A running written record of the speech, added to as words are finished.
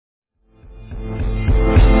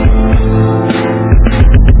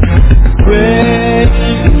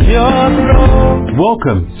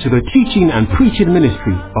Welcome to the teaching and preaching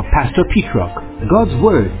ministry of Pastor Peterock. God's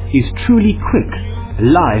word is truly quick,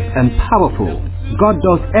 live and powerful. God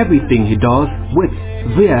does everything He does with,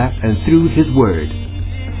 via and through His word.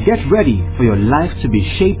 Get ready for your life to be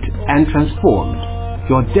shaped and transformed,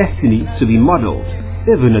 your destiny to be modeled,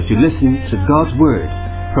 even as you listen to God's word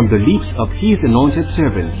from the lips of His anointed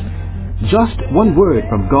servants. Just one word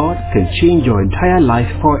from God can change your entire life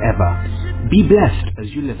forever. Be blessed as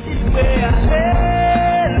you listen.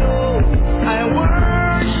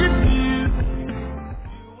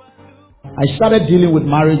 I started dealing with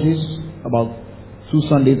marriages about 2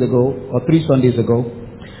 Sundays ago or 3 Sundays ago,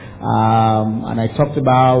 and I talked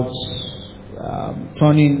about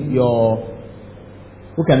turning your,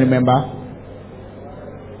 who can remember,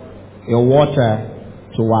 your water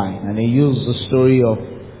to wine. And I used the story of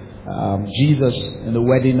Jesus in the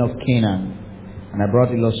wedding of Canaan. And I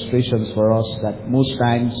brought illustrations for us that most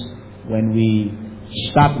times when we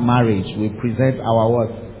start marriage, we present our what?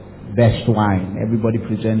 Best wine. Everybody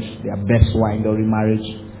presents their best wine during marriage.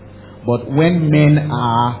 But when men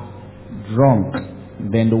are drunk,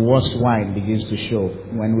 then the worst wine begins to show.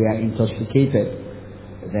 When we are intoxicated,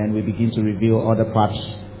 then we begin to reveal other parts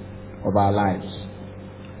of our lives.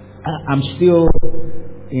 I'm still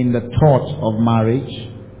in the thought of marriage.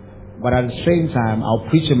 But at the same time, I'll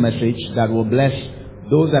preach a message that will bless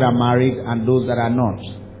those that are married and those that are not.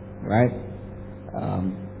 Right?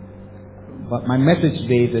 But my message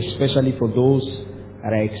today is especially for those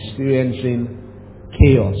that are experiencing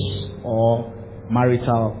chaos or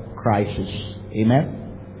marital crisis.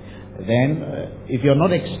 Amen? Then, if you're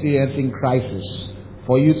not experiencing crisis,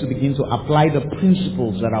 for you to begin to apply the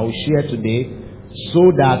principles that I will share today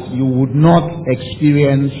so that you would not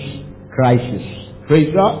experience crisis.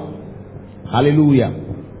 Praise God. Hallelujah.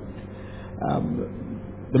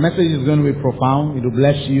 The message is going to be profound. It will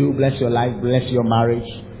bless you, bless your life, bless your marriage,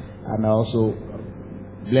 and also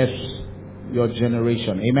bless your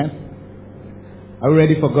generation. Amen. Are you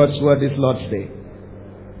ready for God's word this Lord's Day?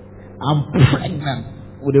 I'm pregnant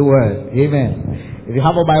with the word. Amen. If you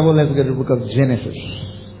have a Bible, let's go to the book of Genesis.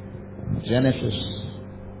 Genesis.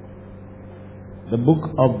 The book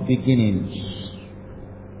of beginnings.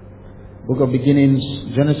 Book of Beginnings,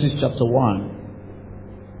 Genesis chapter 1.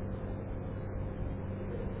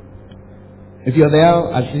 If you're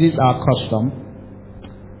there, as it is our custom,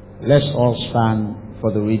 let's all stand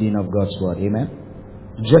for the reading of God's word. Amen.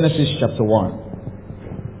 Genesis chapter 1.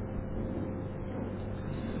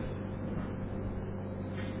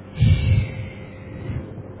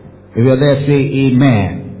 If you're there, say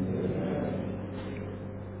amen.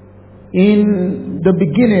 In the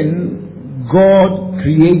beginning, God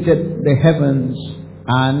created the heavens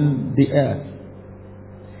and the earth.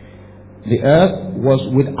 The earth was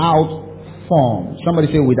without form. Somebody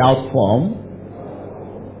say without form.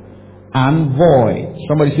 And void.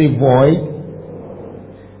 Somebody say void.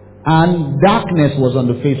 And darkness was on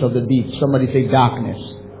the face of the deep. Somebody say darkness.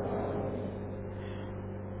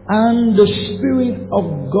 And the Spirit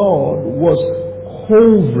of God was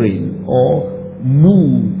hovering or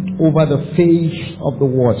moved over the face of the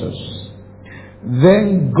waters.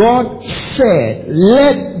 Then God said,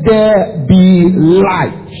 "Let there be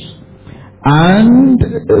light." And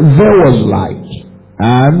there was light.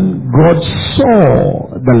 And God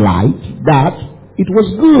saw the light that it was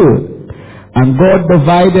good. And God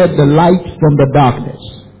divided the light from the darkness.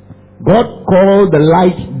 God called the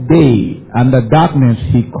light day, and the darkness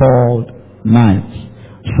He called night.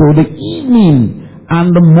 So the evening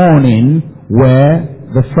and the morning were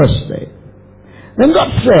the first day. Then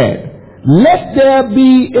God said, "Let there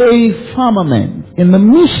be a firmament in the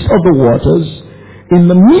midst of the waters, in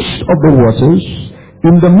the midst of the waters,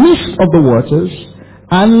 in the midst of the waters,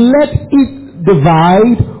 and let it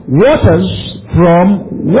divide waters from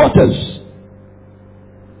waters."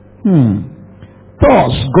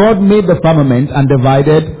 Thus God made the firmament and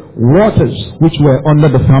divided waters which were under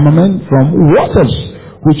the firmament from waters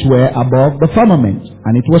which were above the firmament.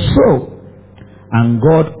 And it was so. And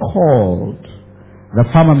God called the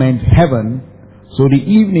firmament heaven. So the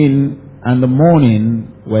evening and the morning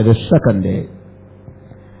were the second day.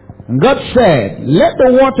 And God said, "Let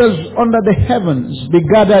the waters under the heavens be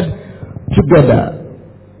gathered together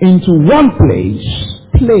into one place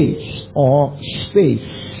or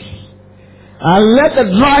space. And let the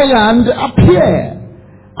dry land appear."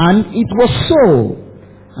 And it was so.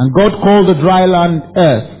 And God called the dry land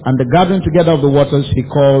earth, and the gathering together of the waters He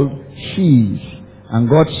called seas. And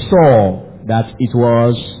God saw that it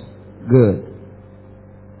was good.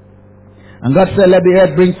 And God said, "Let the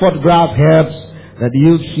earth bring forth grass, herbs that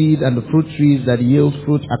yield seed, and the fruit trees that yield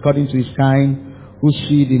fruit according to its kind, whose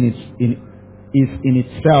seed is in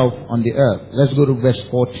itself on the earth. Let's go to verse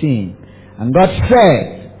 14. And God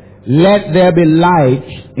said, let there be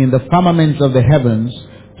light in the firmaments of the heavens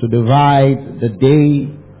to divide the day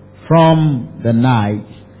from the night,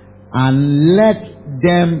 and let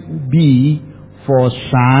them be for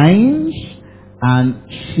signs and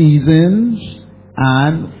seasons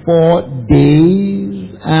and for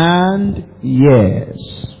days and years.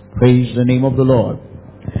 Praise the name of the Lord.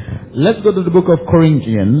 Let's go to the book of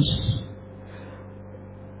Corinthians.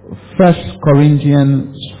 1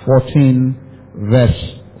 Corinthians 14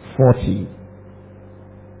 verse 40.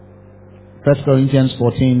 1 Corinthians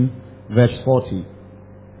 14 verse 40.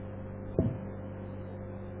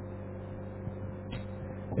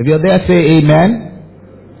 If you're there, say amen.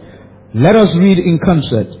 Let us read in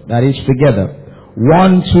concert, that is together.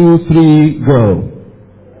 1, 2, 3, go.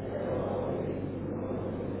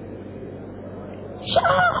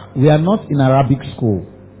 We are not in Arabic school.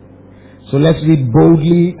 So let's read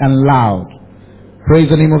boldly and loud. Praise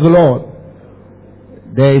the name of the Lord.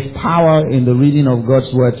 There is power in the reading of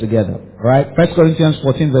God's word together. Right? 1 Corinthians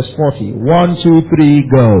 14 verse 40. 1, 2, 3,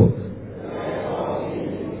 go.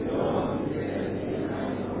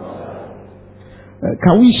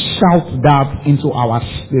 Can we shout that into our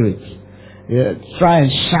spirit? Try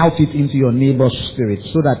and shout it into your neighbor's spirit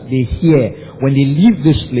so that they hear. When they leave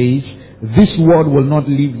this place, this word will not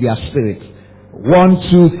leave their spirit. 1,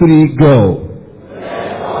 2, 3, go.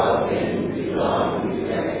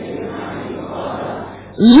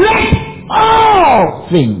 Let all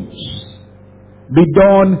things be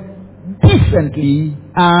done decently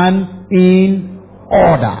and in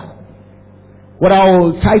order. What I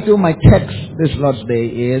will title my text this Lord's Day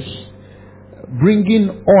is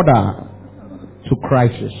Bringing Order to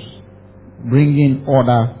Crisis. Bringing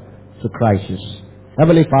Order to Crisis.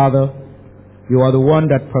 Heavenly Father, you are the one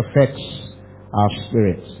that perfects our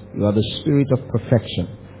spirit. You are the spirit of perfection.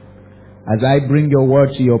 As I bring your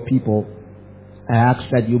word to your people, I ask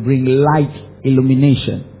that you bring light,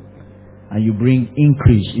 illumination, and you bring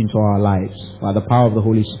increase into our lives by the power of the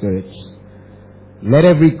Holy Spirit. Let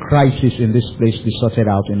every crisis in this place be sorted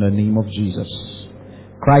out in the name of Jesus.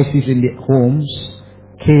 Crisis in the homes,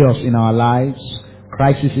 chaos in our lives,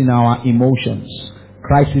 crisis in our emotions,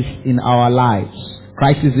 crisis in our lives,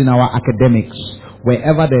 crisis in our academics.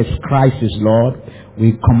 Wherever there's crisis, Lord,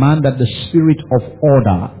 we command that the spirit of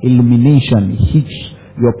order, illumination hits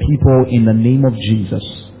your people in the name of Jesus.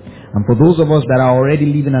 And for those of us that are already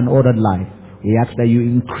living an ordered life, we ask that you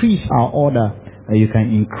increase our order, that you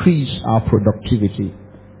can increase our productivity.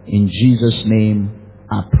 In Jesus' name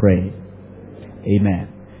I pray. Amen.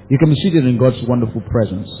 You can be seated in God's wonderful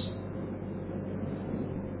presence.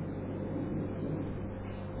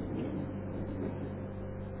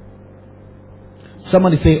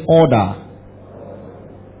 Somebody say order.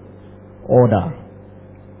 Order.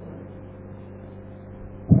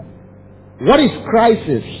 What is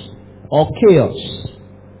crisis or chaos?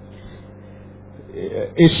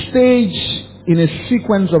 A stage in a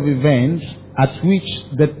sequence of events at which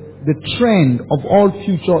the trend of all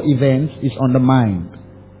future events is undermined.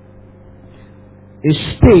 A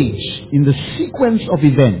stage in the sequence of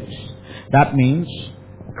events. That means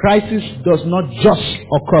crisis does not just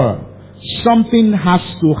occur. Something has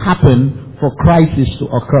to happen for crisis to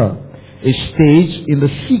occur. A stage in the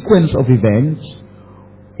sequence of events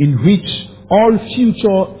in which all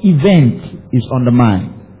future event is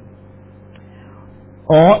undermined.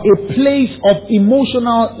 Or a place of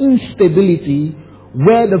emotional instability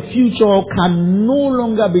where the future can no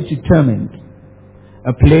longer be determined.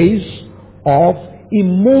 A place of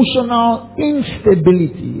emotional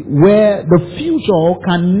instability where the future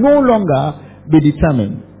can no longer be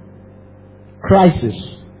determined. Crisis.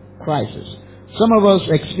 Crisis. Some of us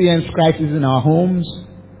experience crisis in our homes,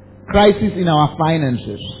 crisis in our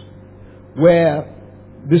finances, where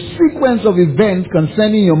the sequence of events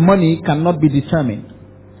concerning your money cannot be determined.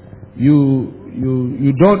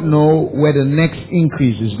 You don't know where the next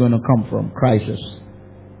increase is going to come from. Crisis.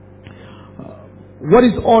 What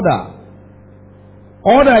is order?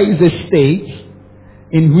 Order is a state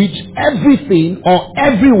in which everything or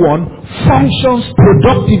everyone functions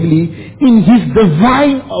productively in his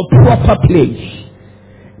divine or proper place.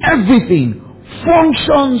 Everything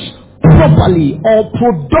functions properly or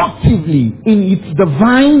productively in its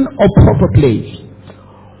divine or proper place.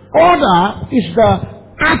 Order is the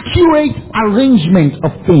accurate arrangement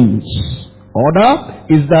of things. Order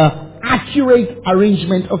is the accurate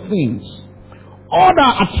arrangement of things.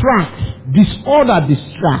 Order attracts, disorder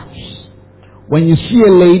distracts. When you see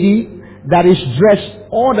a lady that is dressed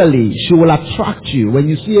orderly, she will attract you. When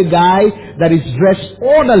you see a guy that is dressed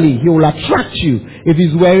orderly, he will attract you. If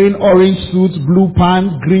he's wearing orange suit, blue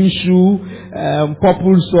pants, green shoe,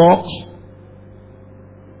 purple socks,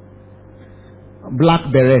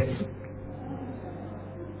 black beret.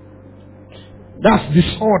 That's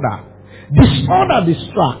disorder. Disorder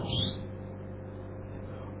distracts.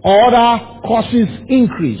 Order causes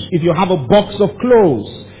increase. If you have a box of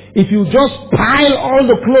clothes, if you just pile all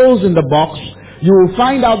the clothes in the box, you will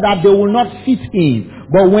find out that they will not fit in.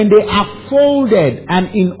 But when they are folded and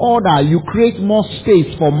in order, you create more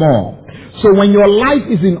space for more. So when your life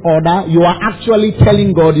is in order, you are actually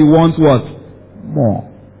telling God you want what?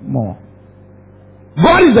 More.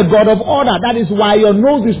 God is a God of order. That is why your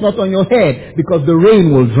nose is not on your head, because the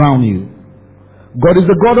rain will drown you. God is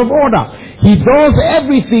the God of order. He does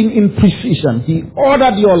everything in precision. He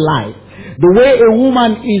ordered your life. The way a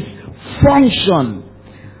woman is functioned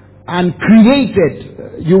and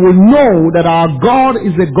created, you will know that our God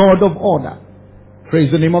is a God of order. Praise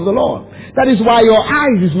the name of the Lord. That is why your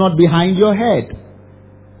eyes is not behind your head.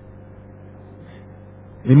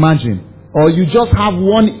 Imagine. Or you just have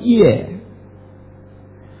one ear.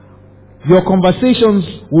 Your conversations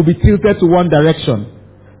will be tilted to one direction.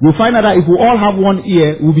 You'll find out that if we all have one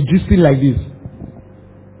ear, we'll be gisting like this.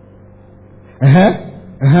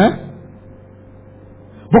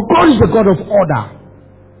 But God is the God of order.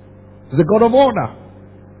 He's the God of order.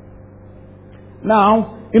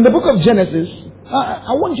 Now, in the book of Genesis,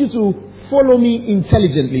 I want you to follow me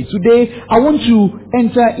intelligently. Today, I want to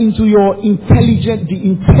enter into the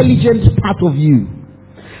intelligent part of you.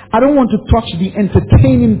 I don't want to touch the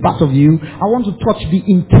entertaining part of you. I want to touch the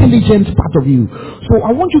intelligent part of you. So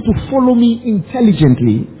I want you to follow me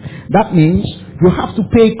intelligently. That means you have to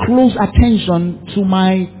pay close attention to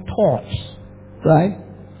my thoughts. Right?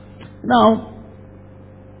 Now,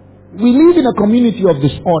 we live in a community of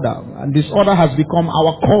disorder, and disorder has become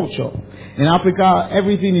our culture. In Africa,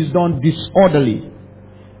 everything is done disorderly.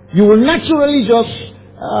 You will naturally just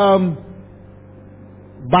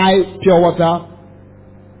buy pure water,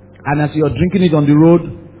 and as you're drinking it on the road,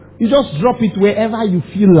 you just drop it wherever you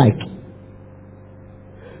feel like.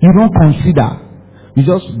 You don't consider. You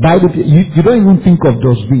just buy you don't even think of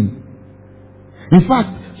dustbin. In fact,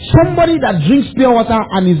 somebody that drinks pure water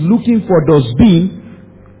and is looking for dustbin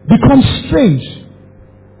becomes strange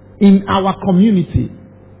in our community.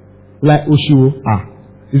 Like Oshiwo,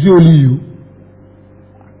 is it only you?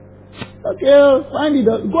 Okay, find it.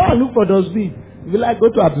 Go and look for dustbin. If you like, go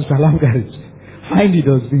to Abdul Salam garage. Find the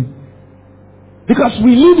dustbin. Because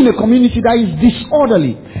we live in a community that is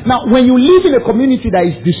disorderly. Now, when you live in a community that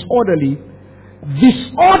is disorderly,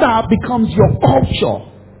 disorder becomes your culture.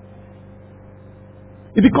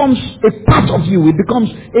 It becomes a part of you. It becomes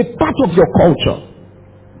a part of your culture.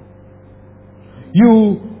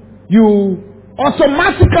 You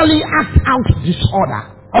automatically act out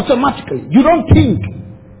disorder. Automatically. You don't think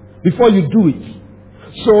before you do it.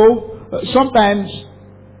 So, sometimes,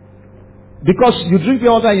 because you drink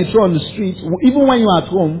pure water and you throw on the street, even when you're at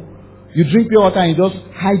home, you drink pure water and you just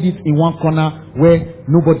hide it in one corner where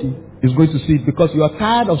nobody is going to see it, because you are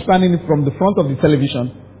tired of standing from the front of the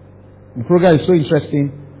television. The program is so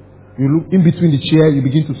interesting. You look in between the chair, you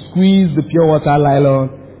begin to squeeze the pure water nylon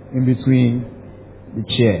in between the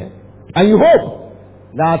chair. And you hope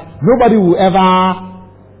that nobody will ever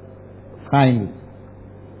find it.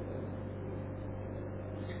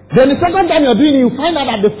 Then the second time you're doing it, you find out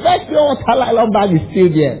that the first pure water nylon bag is still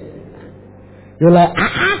there. You're like,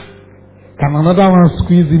 can another one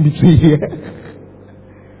squeeze in between here?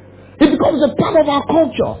 It becomes a part of our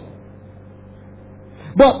culture.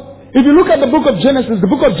 But if you look at the book of Genesis is the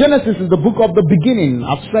book of the beginning.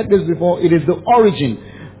 I've said this before. It is the origin.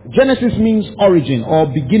 Genesis means origin or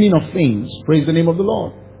beginning of things. Praise the name of the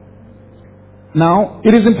Lord. Now,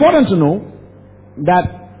 it is important to know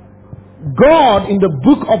that God in the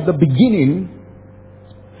book of the beginning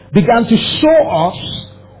began to show us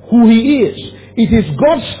who He is. It is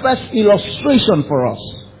God's first illustration for us.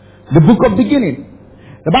 The book of beginning.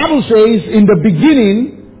 The Bible says, in the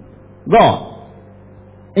beginning, God.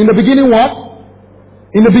 In the beginning what?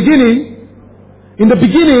 In the beginning? In the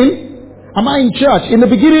beginning? Am I in church? In the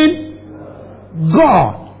beginning?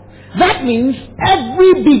 God. That means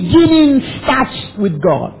every beginning starts with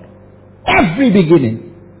God. Every beginning.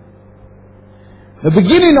 The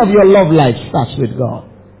beginning of your love life starts with God.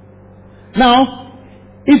 Now,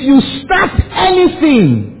 if you start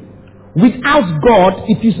anything without God,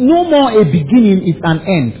 it is no more a beginning, it's an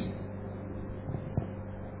end.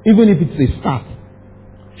 Even if it's a start.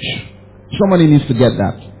 Somebody needs to get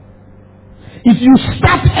that. If you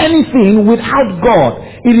start anything without God,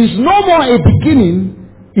 it is no more a beginning,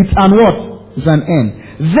 it's an what? It's an end.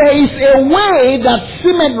 There is a way that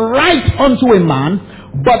seemeth right unto a man,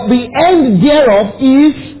 but the end thereof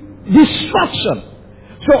is destruction.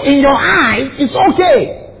 So in your eyes, it's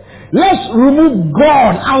okay. Let's remove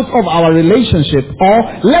God out of our relationship,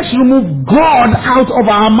 or let's remove God out of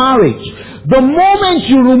our marriage. The moment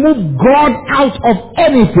you remove God out of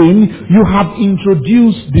anything, you have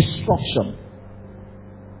introduced destruction.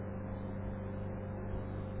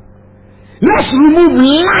 Let's remove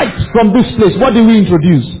light from this place. What do we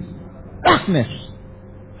introduce? Darkness.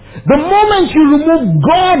 The moment you remove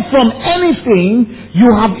God from anything,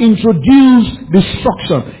 you have introduced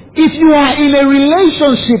destruction. If you are in a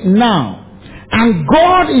relationship now, and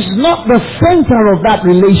God is not the center of that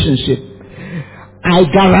relationship, I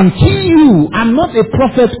guarantee you, I'm not a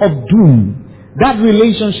prophet of doom, that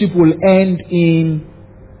relationship will end in...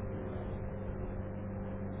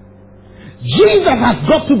 Jesus has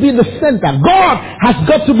got to be the center. God has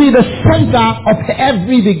got to be the center of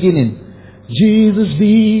every beginning. Jesus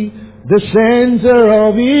be the center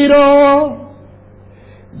of it all.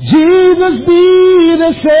 Jesus be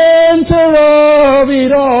the center of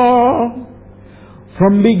it all.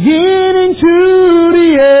 From beginning to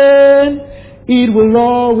the end, it will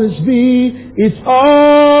always be, it's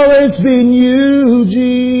always been you,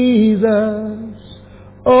 Jesus.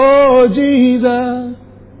 Oh, Jesus.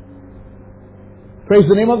 Praise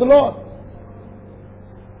the name of the Lord.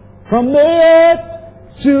 From the earth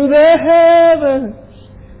to the heavens,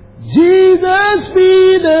 Jesus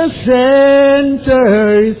be the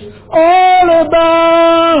center. It's all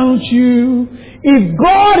about you. If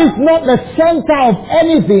God is not the center of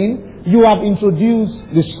anything, you have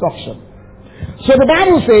introduced destruction. So the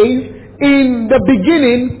Bible says, in the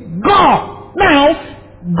beginning, God. Now,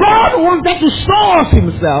 God wanted to show us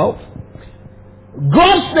himself.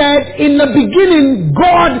 God said, in the beginning,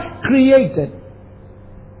 God created.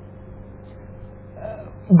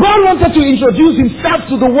 God wanted to introduce himself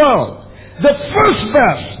to the world. The first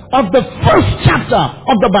verse of the first chapter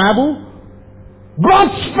of the Bible,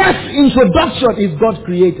 God's first introduction is God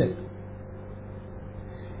created.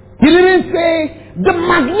 He didn't say, the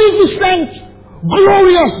magnificent,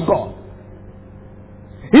 glorious God.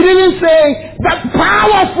 He didn't say, the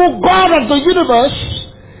powerful God of the universe.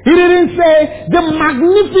 He didn't say, the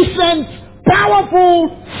magnificent, powerful,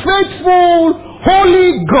 faithful,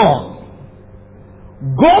 holy God.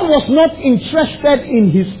 God was not interested in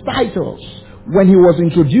his titles when he was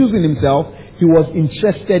introducing himself. He was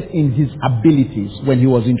interested in his abilities when he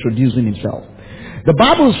was introducing himself. The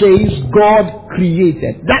Bible says God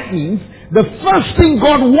created. That means the first thing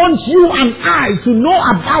God wants you and I to know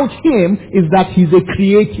about him is that he's a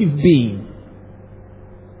creative being.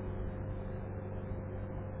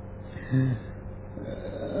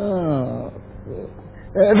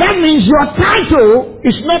 That means your title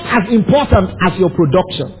is not as important as your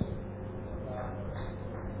production.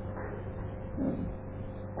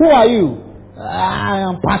 Who are you? I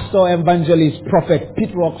am pastor, evangelist, prophet,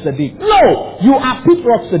 Peterock, Sadiq. No, you are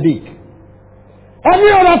Peterock, Sadiq.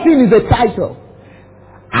 Every other thing is a title.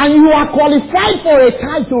 And you are qualified for a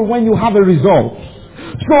title when you have a result.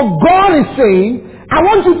 So God is saying, I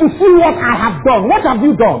want you to see what I have done. What have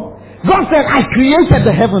you done? God said, I created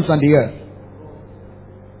the heavens and the earth.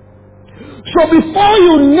 So before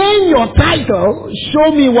you name your title,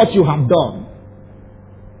 show me what you have done.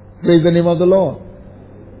 Praise the name of the Lord.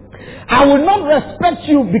 I will not respect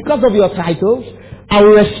you because of your titles. I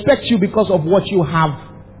will respect you because of what you have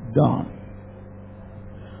done.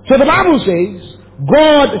 So the Bible says,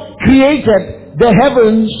 God created the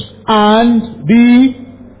heavens and the...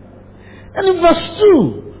 And in verse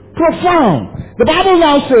 2, profound. The Bible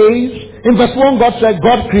now says, in verse 1, God said,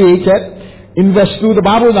 God created. In verse 2, the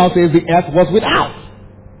Bible now says the earth was without.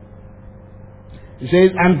 It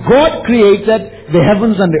says, and God created the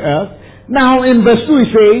heavens and the earth. Now in verse 2 it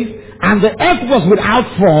says, and the earth was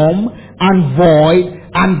without form and void,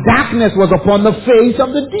 and darkness was upon the face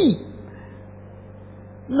of the deep.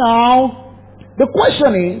 Now, the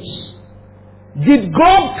question is, did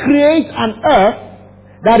God create an earth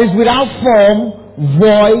that is without form,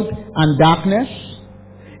 void, and darkness?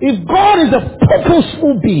 If God is a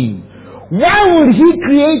purposeful being, why would he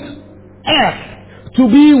create earth to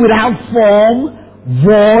be without form,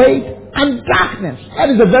 void, and darkness? That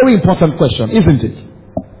is a very important question, isn't it?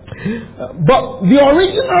 But the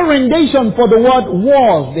original rendition for the word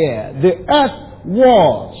was there, the earth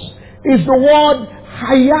was, is the word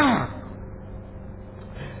haya.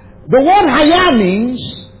 The word haya means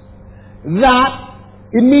that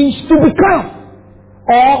it means to become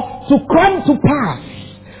or to come to pass.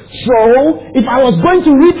 So, if I was going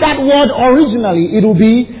to read that word originally, it would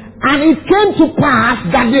be, and it came to pass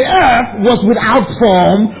that the earth was without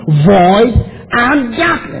form, void, and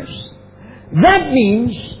darkness. That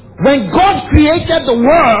means, when God created the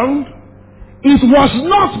world, it was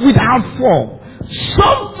not without form.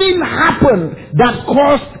 Something happened that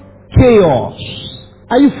caused chaos.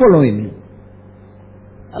 Are you following me?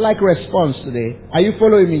 I like response today. Are you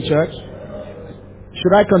following me, church?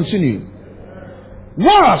 Should I continue?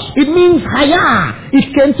 Was, it means haya,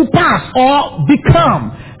 it came to pass or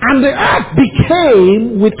become. And the earth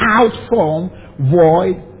became without form,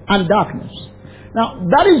 void, and darkness. Now,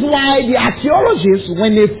 that is why the archaeologists,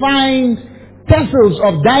 when they find fossils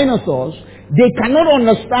of dinosaurs, they cannot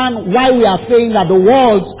understand why we are saying that the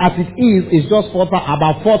world as it is just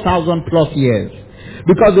about 4,000 plus years.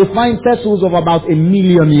 Because they find fossils of about 1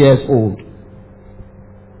 million years old.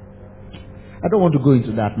 I don't want to go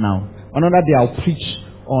into that now. Another day I'll preach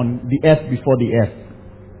on the earth before the earth.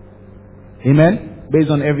 Amen? Based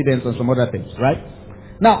on evidence and some other things, right?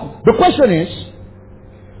 Now, the question is,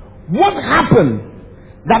 what happened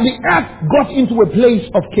that the earth got into a place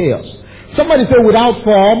of chaos? Somebody say without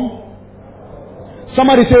form.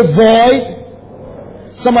 Somebody say void.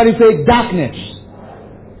 Somebody say darkness.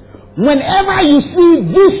 Whenever you see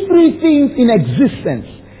these three things in existence,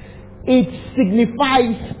 it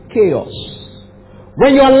signifies chaos.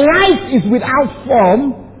 When your life is without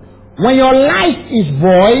form, when your life is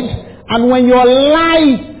void, and when your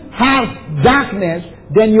life has darkness,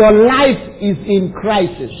 then your life is in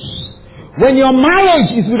crisis. When your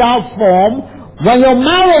marriage is without form, when your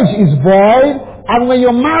marriage is void, and when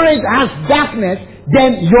your marriage has darkness,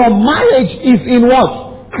 then your marriage is in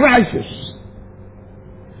what? Crisis.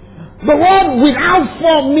 The word without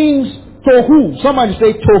form means tohu. Somebody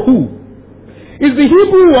say tohu. It's the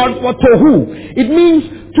Hebrew word for tohu. It means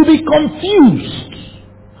to be confused.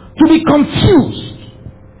 To be confused.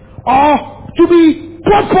 Or to be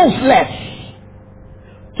purposeless.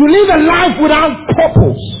 To live a life without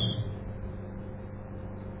purpose.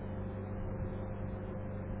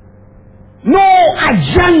 No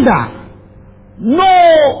agenda.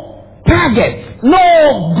 No target.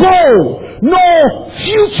 No goal. No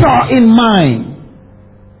future in mind.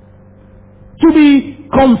 To be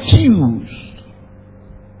confused.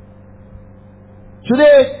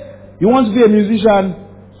 Today, you want to be a musician.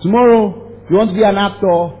 Tomorrow, you want to be an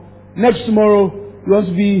actor. Next tomorrow, you want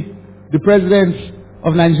to be the president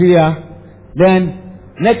of Nigeria. Then,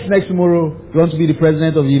 next tomorrow, you want to be the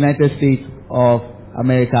president of the United States of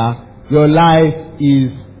America. Your life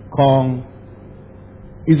is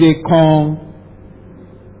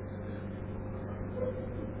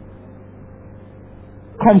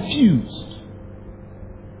confused.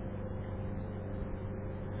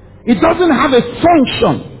 It doesn't have a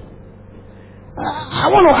function. I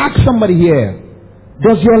want to ask somebody here,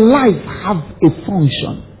 does your life have a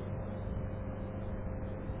function?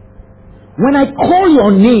 When I call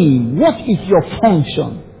your name, what is your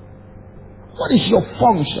function? What is your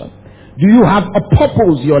function? Do you have a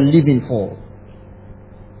purpose you're living for?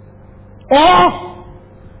 Or,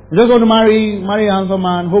 you just want to marry a handsome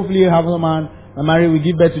man, hopefully a handsome man, and marry, we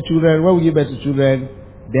give birth to children. When we give birth to children,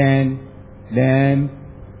 then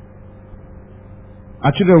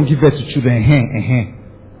our children will give birth to children.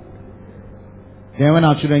 Then when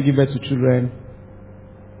our children give birth to children,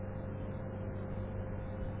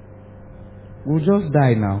 we'll just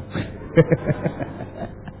die now.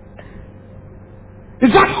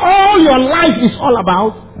 Is that all your life is all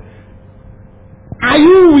about? Are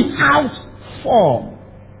you without form?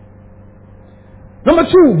 Number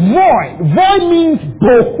two, void. Void means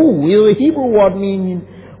bohu. The Hebrew word means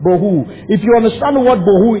bohu. If you understand the word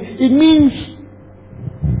bohu, it means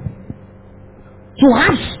to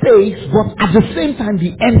have space, but at the same time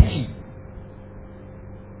be empty.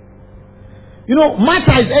 You know,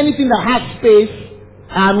 matter is anything that has space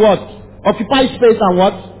and what? Occupies space and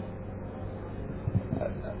what?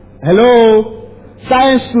 Hello?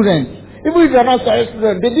 Science students. Even if you're not science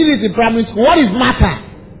students, they did it in primary school. What is matter?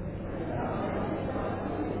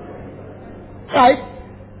 Right?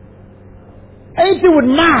 Anything with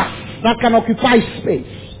mass that can occupy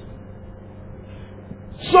space.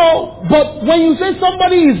 So, but when you say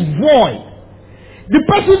somebody is void, the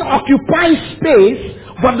person occupies space,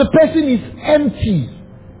 but the person is empty.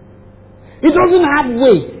 He doesn't have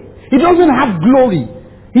weight. He doesn't have glory.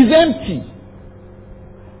 He's empty.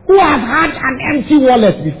 Who has had an empty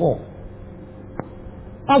wallet before?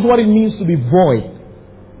 That's what it means to be void.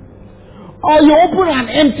 Or you open an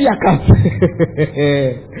empty account.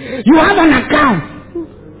 You have an account,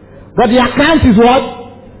 but the account is what?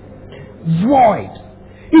 Void.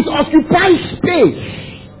 It occupies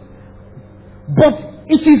space, but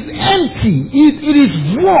it is empty. It is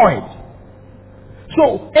void.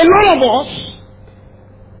 So, a lot of us,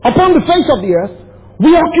 upon the face of the earth,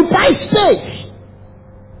 we occupy space.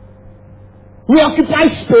 We occupy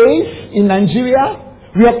space in Nigeria.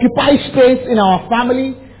 We occupy space in our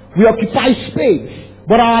family. We occupy space.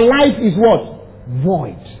 But our life is what?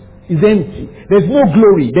 Void. It's empty. There's no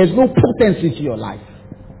glory. There's no potency to your life.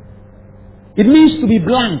 It means to be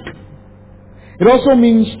blank. It also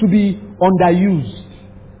means to be underused.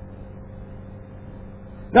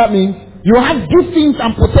 That means you have giftings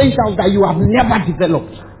and potentials that you have never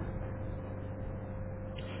developed.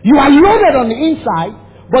 You are loaded on the inside,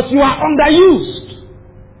 but you are underused.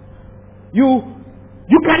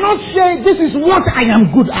 You cannot say, this is what I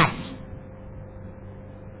am good at.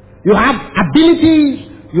 You have abilities,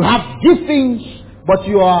 you have giftings, but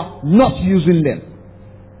you are not using them.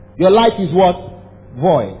 Your life is what?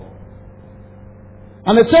 Void.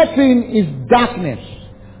 And the third thing is darkness.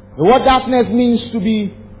 The word darkness means to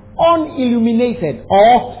be unilluminated,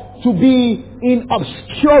 or to be in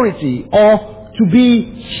obscurity, or to be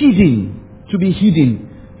hidden. To be hidden.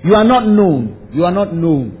 You are not known. You are not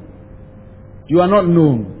known. You are not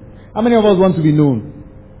known. How many of us want to be known?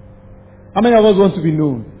 How many of us want to be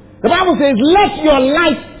known? The Bible says, let your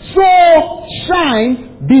light so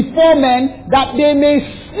shine before men that they may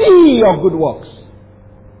see your good works.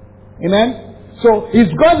 Amen? So,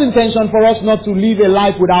 it's God's intention for us not to live a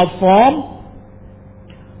life without form,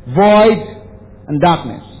 void, and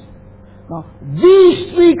darkness. Now,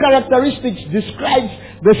 these three characteristics describe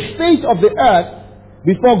the state of the earth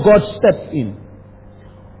before God steps in.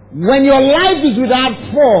 When your life is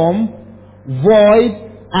without form,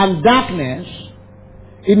 void, and darkness,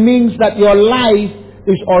 it means that your life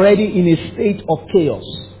is already in a state of chaos.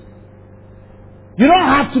 You don't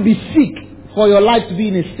have to be sick for your life to be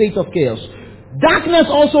in a state of chaos. Darkness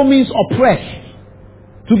also means oppressed.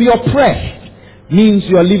 To be oppressed means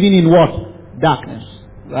you are living in what? Darkness.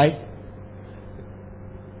 Right?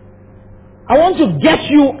 I want to get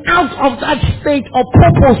you out of that state of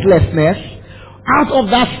purposelessness, out of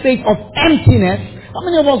that state of emptiness. How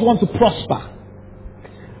many of us want to prosper?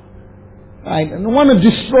 Right? And want to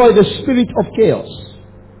destroy the spirit of chaos.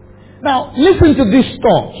 Now, listen to these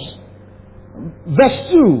thoughts.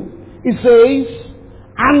 Verse 2, it says,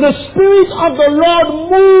 and the Spirit of the Lord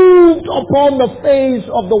moved upon the face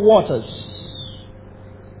of the waters.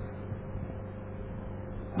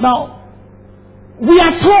 Now, we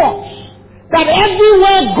are taught that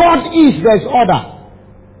everywhere God is, there's order.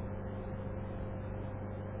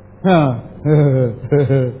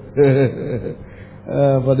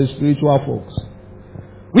 For the spiritual folks.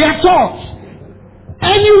 We are taught,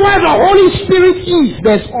 anywhere the Holy Spirit is,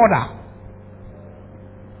 there's order.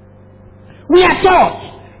 We are taught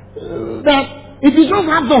that if you just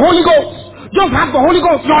have the Holy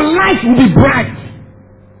Ghost, your life will be bright.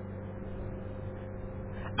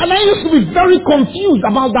 And I used to be very confused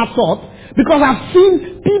about that thought, because I've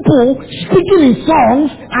seen people speaking in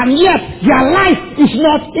tongues, and yet their life is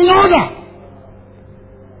not in order.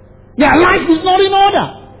 Their life is not in order.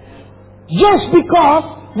 Just because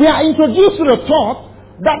we are introduced to the thought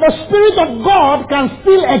that the Spirit of God can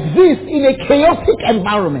still exist in a chaotic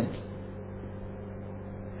environment.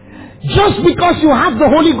 Just because you have the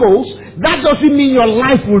Holy Ghost, that doesn't mean your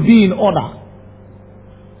life will be in order.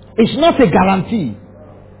 It's not a guarantee.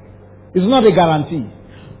 It's not a guarantee.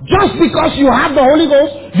 Just because you have the Holy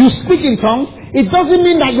Ghost, you speak in tongues, it doesn't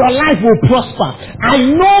mean that your life will prosper. I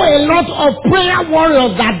know a lot of prayer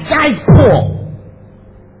warriors that died poor.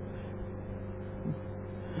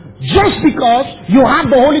 Just because you have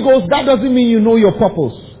the Holy Ghost, that doesn't mean you know your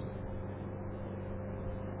purpose.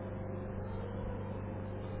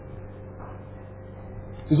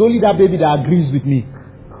 It's only that baby that agrees with me.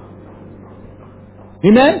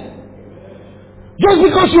 Amen? Just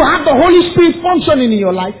because you have the Holy Spirit functioning in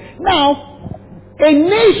your life. Now, a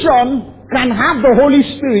nation can have the Holy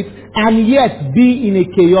Spirit and yet be in a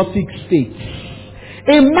chaotic state.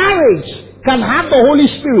 A marriage can have the Holy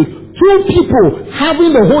Spirit. Two people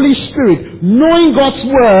having the Holy Spirit, knowing God's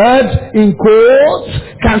word in quotes,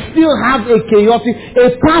 can still have a chaotic.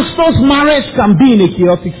 A pastor's marriage can be in a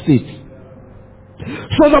chaotic state.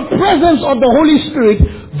 So the presence of the Holy Spirit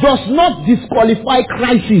does not disqualify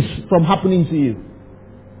crisis from happening to you.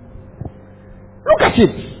 Look at it.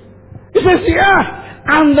 It says here,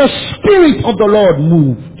 and the Spirit of the Lord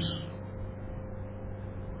moved.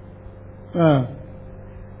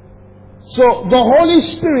 So the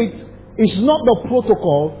Holy Spirit is not the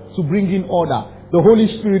protocol to bring in order. The Holy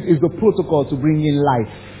Spirit is the protocol to bring in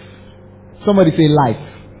life. Somebody say life.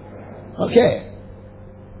 Okay.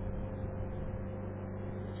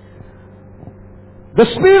 The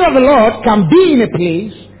Spirit of the Lord can be in a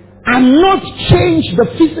place and not change the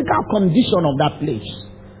physical condition of that place.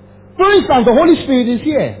 For instance, the Holy Spirit is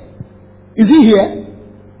here. Is He here?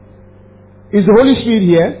 Is the Holy Spirit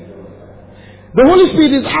here? The Holy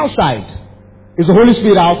Spirit is outside. Is the Holy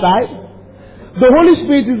Spirit outside? The Holy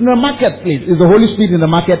Spirit is in the marketplace. Is the Holy Spirit in the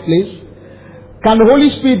marketplace? Can the Holy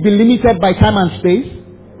Spirit be limited by time and space?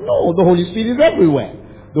 No, the Holy Spirit is everywhere.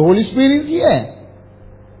 The Holy Spirit is here.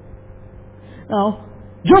 Now,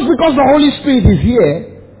 just because the Holy Spirit is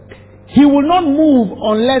here, He will not move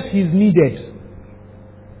unless He is needed.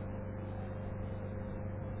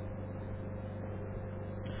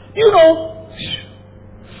 You know,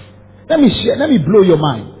 let me blow your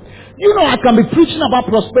mind. You know, I can be preaching about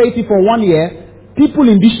prosperity for 1 year. People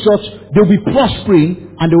in this church, they'll be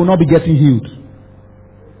prospering and they will not be getting healed.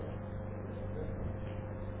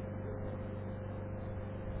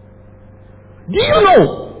 Do you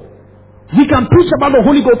know? We can preach about the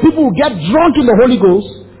Holy Ghost. People will get drunk in the Holy Ghost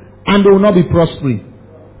and they will not be prospering.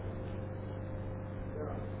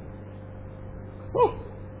 Oh.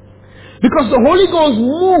 Because the Holy Ghost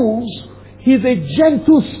moves. He's a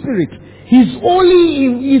gentle spirit. He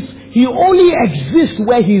only exists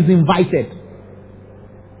where he is invited.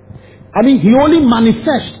 I mean, he only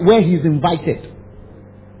manifests where he is invited.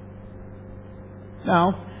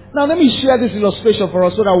 Now let me share this illustration for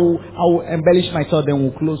us so that I will embellish my thought, then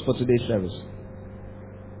we'll close for today's service.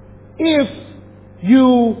 If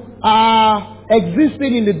you are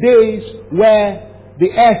existing in the days where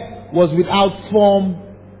the earth was without form,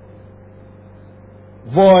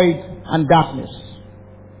 void, and darkness,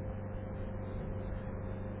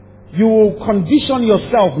 you will condition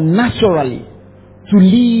yourself naturally to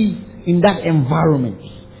live in that environment.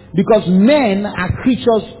 Because men are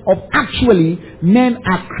creatures of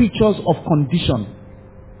condition.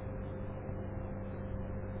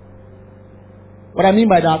 What I mean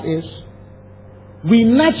by that is, we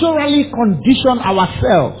naturally condition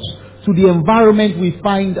ourselves to the environment we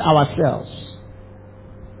find ourselves.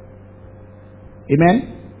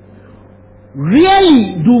 Amen?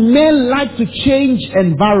 Rarely do men like to change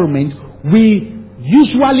environment. We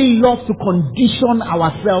usually love to condition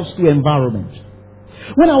ourselves to environment.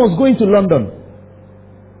 When I was going to London,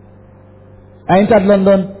 I entered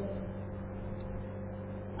London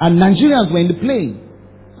and Nigerians were in the plane.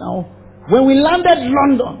 Now, when we landed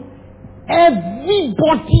London,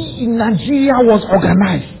 everybody in Nigeria was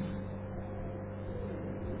organized.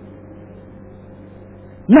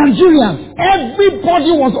 Nigerians,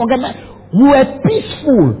 everybody was organized. We were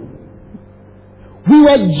peaceful. We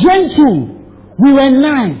were gentle. We were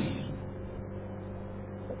nice.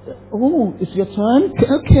 Oh, it's your turn?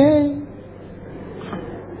 Okay.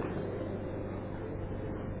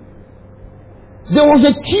 There was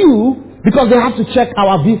a queue because they have to check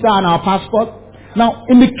our visa and our passport. Now,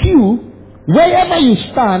 in the queue, wherever you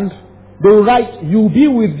stand, they will write, you'll be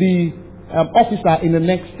with the officer in the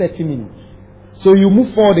next 30 minutes. So you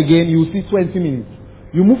move forward again, you will see 20 minutes.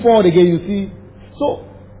 You move forward again, you see. So,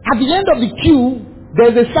 at the end of the queue,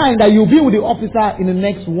 there's a sign that you'll be with the officer in the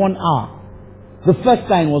next 1 hour. The first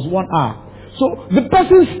sign was 1 hour. So, the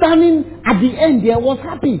person standing at the end there was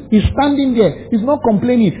happy. He's standing there. He's not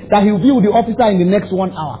complaining that he'll be with the officer in the next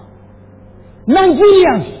 1 hour.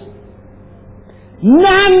 Nigerians.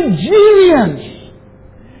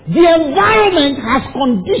 The environment has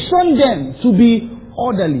conditioned them to be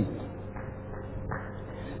orderly.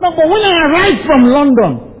 Now, but when I arrived from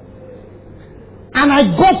London and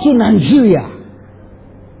I got to Nigeria,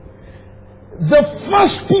 the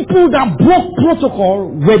first people that broke protocol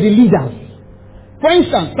were the leaders. For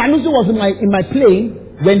instance, Sanusi was in my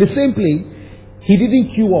plane. We're in the same plane. He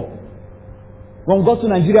didn't queue up. When we got to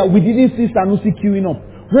Nigeria, we didn't see Sanusi queuing up.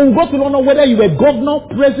 When we got to London, whether you were governor,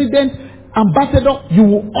 president, ambassador,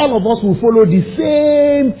 all of us will follow the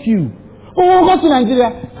same queue. But when we got to Nigeria,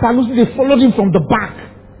 Sanusi, they followed him from the back.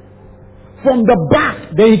 From the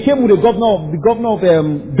back. Then he came with the governor of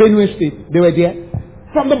Benue State. They were there.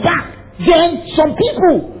 From the back. Then some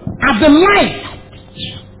people at the light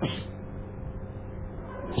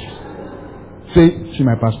say, see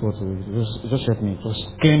my passport. Just help me. Just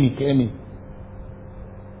clear me.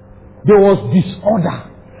 There was disorder.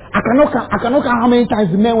 I cannot count how many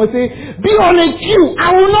times the men will say, be on a queue.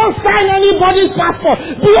 I will not sign anybody's passport.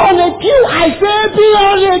 Be on a queue. I say, be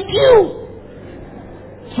on a queue.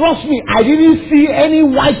 Trust me, I didn't see any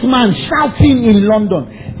white man shouting in London.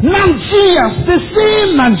 Nigerians, the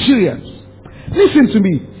same Nigerians. Listen to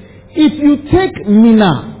me. If you take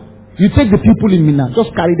Mina, you take the people in Mina,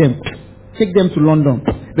 just carry them. Take them to London.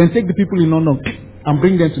 Then take the people in London. and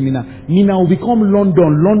bring them to Mina. Mina will become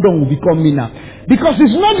London. London will become Mina. Because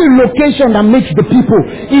it's not the location that makes the people.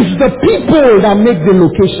 It's the people that make the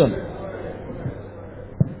location.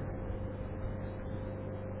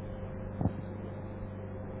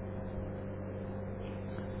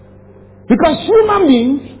 Because human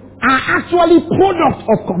beings are actually product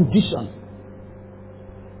of condition.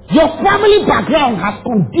 Your family background has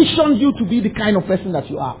conditioned you to be the kind of person that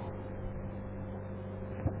you are.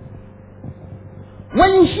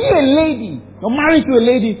 When you see a lady, you're married to a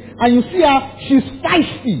lady, and you see her, she's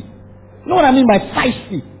feisty. You know what I mean by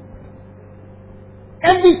feisty?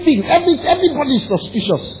 Everybody is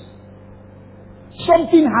suspicious.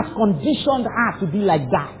 Something has conditioned her to be like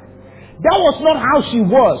that. That was not how she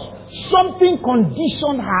was. Something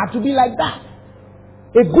conditioned her to be like that.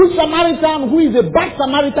 A good Samaritan who is a bad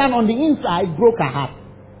Samaritan on the inside broke her heart.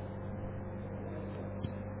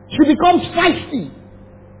 She becomes feisty.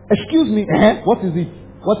 Excuse me, what is it?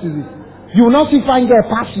 What is it? You will not see fine girl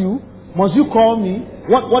pass you. Must you call me?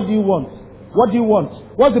 What do you want? What do you want?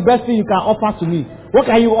 What's the best thing you can offer to me? What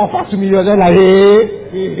can you offer to me? You're just like,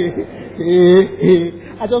 hey.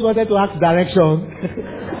 I just wanted to ask direction.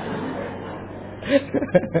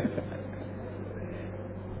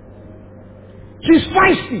 She's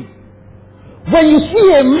feisty. When you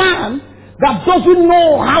see a man that doesn't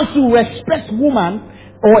know how to respect woman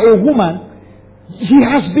or a woman, he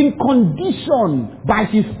has been conditioned by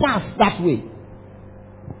his past that way.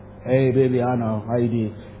 Hey baby, I know how you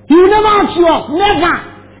doing. He will never ask you out. Never.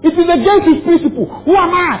 It is against his principle. Who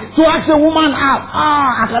am I to ask a woman out?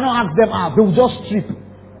 I cannot ask them out. They will just trip.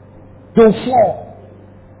 They will fall.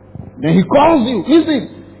 Then he calls you. Listen,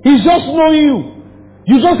 he's just knowing you.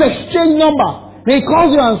 You just exchange number. Then he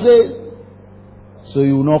calls you and says, so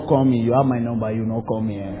you will not call me. You have my number. You will not call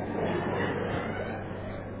me.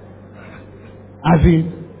 As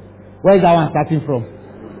in, where is that one starting from?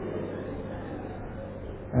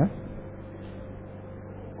 Huh?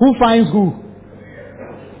 Who finds who?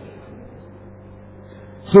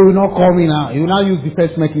 So you will not call me now. You will now use the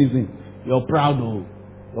first mechanism. You're proud, oh.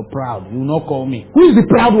 You're proud. You will not call me. Who is the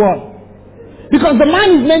proud one? Because the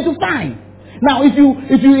man is meant to find. Now, if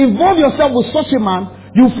you involve yourself with such a man,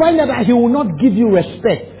 you find out that he will not give you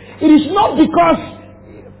respect. It is not because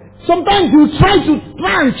sometimes you try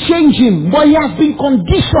and change him, but he has been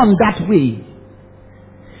conditioned that way.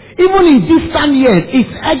 Even in distant years,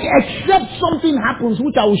 except something happens,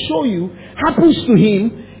 which I will show you, happens to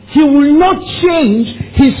him, he will not change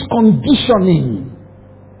his conditioning.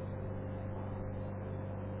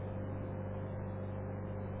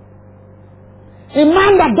 A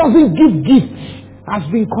man that doesn't give gifts has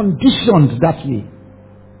been conditioned that way.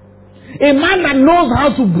 A man that knows how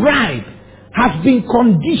to bribe has been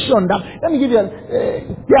conditioned. Let me give you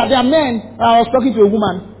there are men. I was talking to a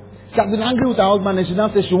woman. She has been angry with her husband and she now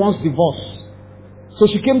says she wants divorce. So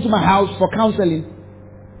she came to my house for counseling.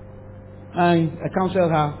 And I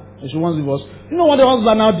counseled her and she wants divorce. You know what the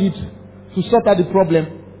husband now did to sort out the problem?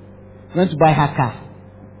 He went to buy her car.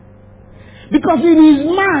 Because in his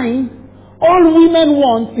mind, all women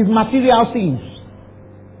want is material things.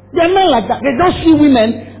 They are not like that. They don't see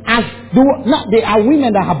women as they are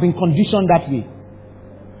women that have been conditioned that way.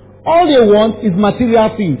 All they want is material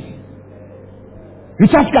things.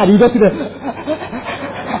 Recharge card, you just see the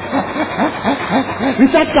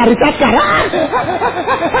recharge card.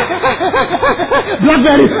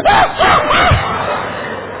 BlackBerry.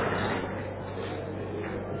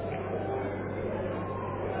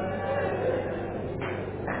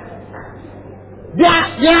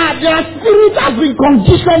 Their spirit has been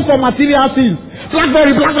conditioned for material things.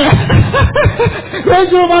 BlackBerry.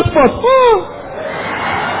 Range Rover Sport. Oh.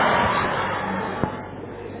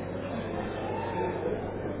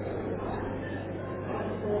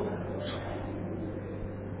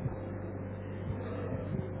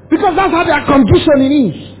 Because that's how their conditioning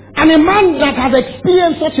is. And a man that has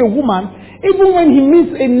experienced such a woman, even when he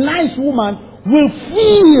meets a nice woman, will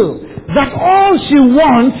feel that all she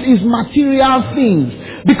wants is material things.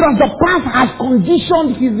 Because the past has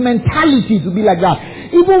conditioned his mentality to be like that.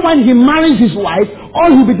 Even when he marries his wife,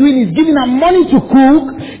 all he'll be doing is giving her money to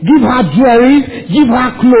cook, give her jewelry, give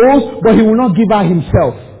her clothes, but he will not give her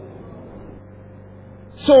himself.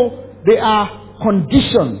 So they are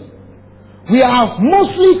conditioned. We are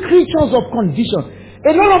mostly creatures of condition.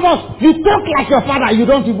 A lot of us, you talk like your father, you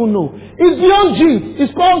don't even know. It's beyond genes.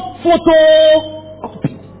 It's called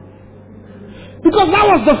photocopy. Because that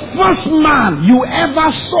was the first man you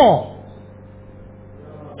ever saw.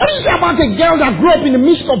 What do you say about a girl that grew up in the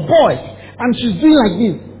midst of boys and she's doing like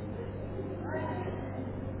this?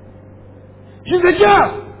 She's a girl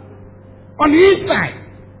on the inside.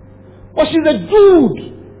 But she's a dude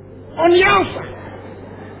on the outside.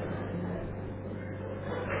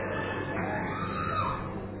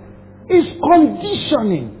 It's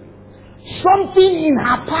conditioning. Something in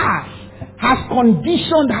her past has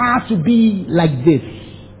conditioned her to be like this.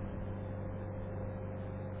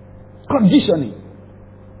 Conditioning.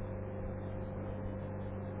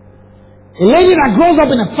 A lady that grows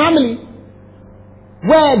up in a family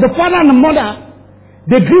where the father and the mother,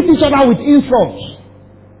 they greet each other with insults.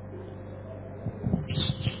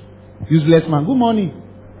 Useless man, good morning.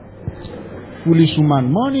 Foolish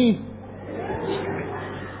woman, morning.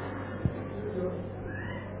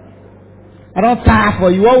 I don't tire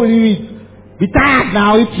for you. What will you eat? Be tired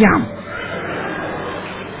now, eat yam.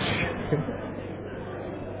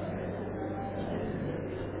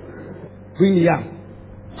 Bring the yam.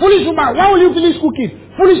 Foolish woman, why will you finish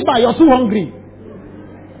cooking? Foolish man, you're too hungry.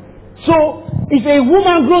 So, if a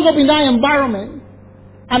woman grows up in that environment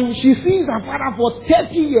and she sees her father for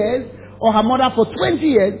 30 years or her mother for 20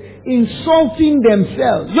 years insulting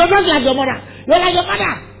themselves. You're not like your mother. You're like your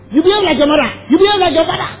mother. You behave like your mother. You behave like your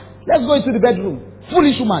father. Let's go into the bedroom.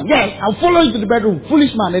 Foolish woman. Yes, I'll follow you to the bedroom.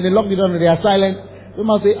 Foolish man. And they lock the door and they are silent. You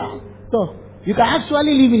must say, so you can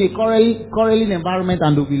actually live in a quarreling environment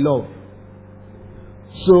and there will be love.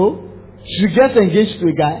 So, she gets engaged to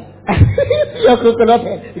a guy. Your coconut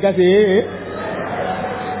head. You can say, hey.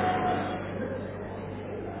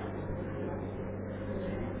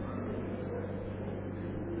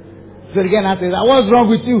 So again, I say, what's wrong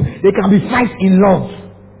with you? They can be fight in love.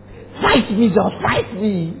 Fight me, just fight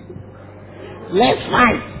me. Let's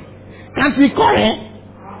fight. Can't we quarrel?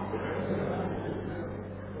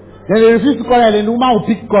 Then they refuse to quarrel, and the woman will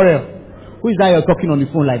pick quarrel. Who is that you're talking on the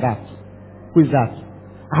phone like that? Who is that?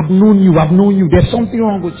 I've known you. There's something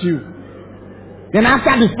wrong with you. Then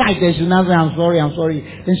after the fight, then she'll now say, I'm sorry.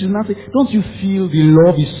 Then she'll now say, don't you feel the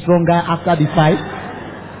love is stronger after the fight?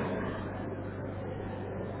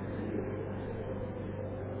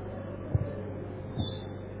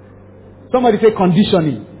 Somebody say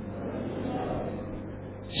conditioning.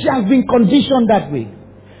 She has been conditioned that way.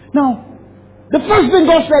 Now, the first thing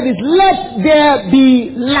God said is, let there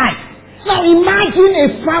be light. Now imagine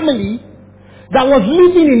a family that was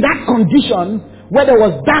living in that condition where there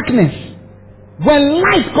was darkness. When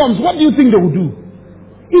light comes, what do you think they will do?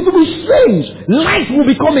 It will be strange. Light will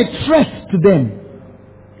become a threat to them.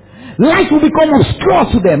 Light will become obscure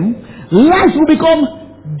to them. Light will become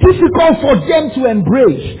difficult for them to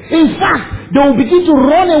embrace. In fact, they will begin to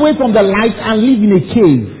run away from the light and live in a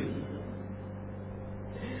cave.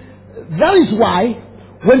 That is why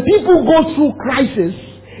when people go through crisis,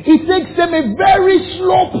 it takes them a very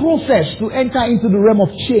slow process to enter into the realm of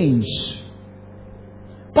change.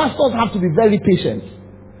 Pastors have to be very patient.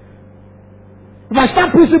 If I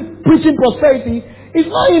start preaching prosperity, it's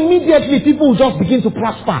not immediately people will just begin to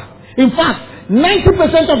prosper. In fact,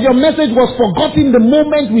 90% of your message was forgotten the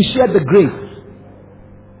moment we shared the grace.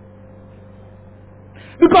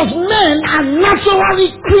 Because men are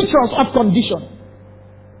naturally creatures of condition.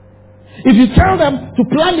 If you tell them to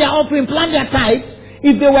plan their offering, plan their tithes,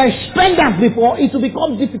 if they were spenders before, it will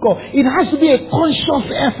become difficult. It has to be a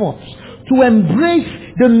conscious effort to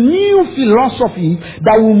embrace the new philosophy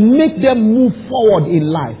that will make them move forward in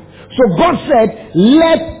life. So God said,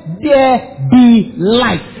 let there be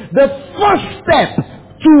light. The first step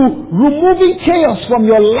to removing chaos from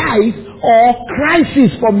your life or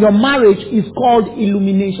crisis from your marriage is called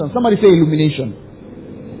illumination. Somebody say illumination.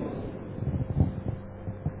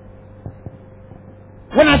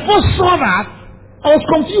 When I first saw that, I was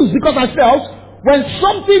confused because I felt when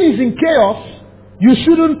something is in chaos, you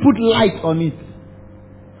shouldn't put light on it.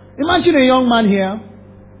 Imagine a young man here,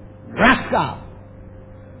 rascal,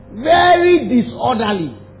 very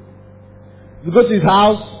disorderly. You go to his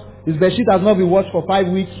house, his bedsheet has not been washed for 5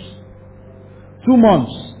 weeks, 2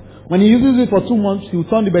 months. When he uses it for 2 months, he will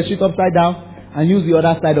turn the bedsheet upside down and use the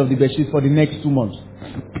other side of the bedsheet for the next 2 months.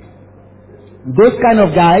 Those kind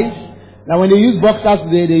of guys, now when they use boxers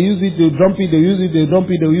today, they use it, they dump it, they use it, they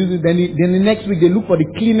dump it, they use it, then the next week they look for the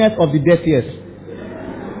cleanest of the dirtiest.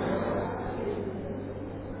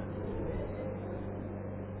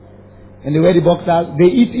 And they wear the boxers, they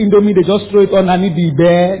eat indomie, they just throw it underneath the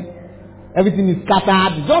bed. Everything is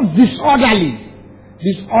scattered, just disorderly.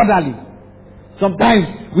 Disorderly. Sometimes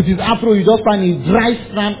with his afro you just find a dry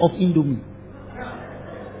strand of indomie.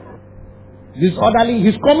 Disorderly,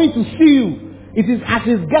 he's coming to see you. It is as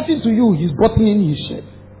he's getting to you, he's buttoning his shirt.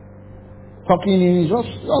 Talking in,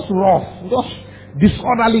 just rough, just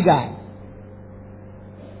disorderly guy.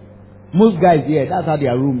 Most guys here, that's how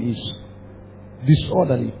their room is.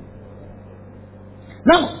 Disorderly.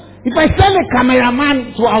 Now, If I send a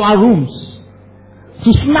cameraman to our rooms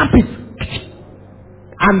to snap it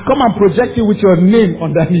and come and project it with your name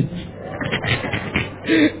underneath,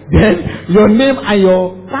 then your name and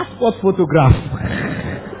your passport photograph,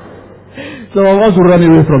 some of us will run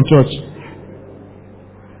away from church.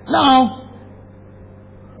 Now,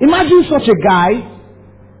 imagine such a guy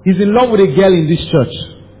is in love with a girl in this church.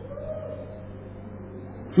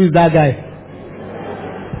 Who is that guy?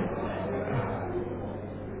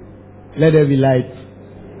 Let there be light.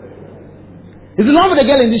 He's in love with a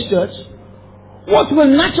girl in this church. What will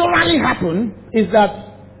naturally happen is that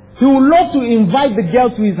he will love to invite the girl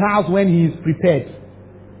to his house when he is prepared.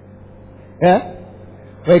 Yeah?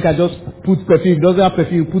 Where he can just put perfume. If he doesn't have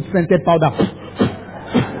perfume, put scented powder.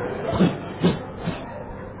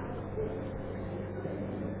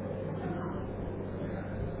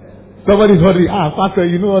 Somebody's wondering, Pastor,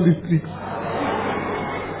 you know all these tricks.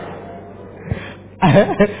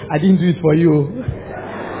 I didn't do it for you.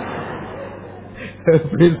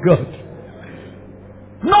 Praise God.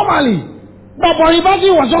 Normally. But imagine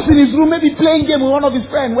he was just in his room, maybe playing game with one of his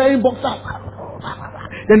friends, wearing boxers.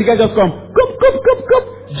 Then the guy just come, Cup.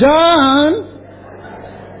 John.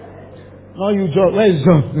 Not you, John. Where is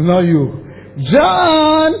John? Not you.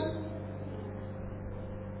 John.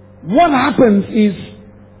 What happens is,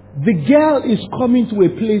 the girl is coming to a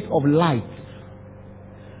place of light.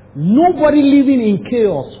 Nobody living in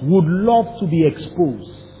chaos would love to be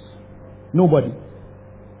exposed. Nobody.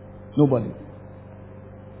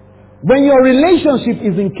 When your relationship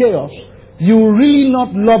is in chaos, you really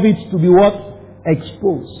not love it to be what?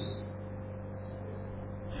 Exposed.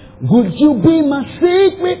 Would you be my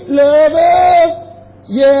secret lover?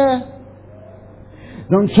 Yeah.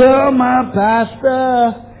 Don't tell my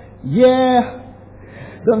pastor. Yeah.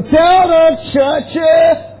 Don't tell the church.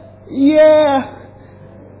 Yeah.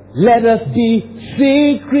 Let us be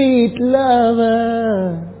secret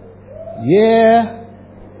lover. Yeah.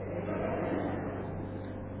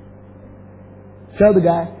 Tell the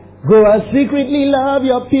guy, go and secretly love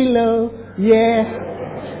your pillow. Yeah.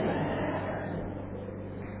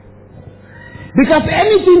 Because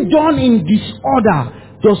anything done in disorder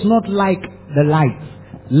does not like the light.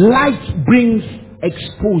 Light brings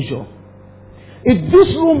exposure. If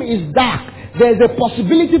this room is dark, there's a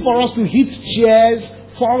possibility for us to hit chairs,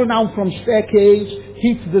 fall down from staircase,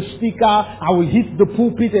 hit the speaker, I will hit the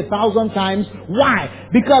pulpit 1,000 times. Why?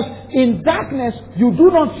 Because in darkness, you do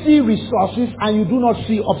not see resources and you do not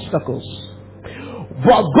see obstacles.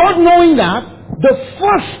 But God, knowing that, the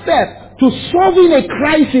first step to solving a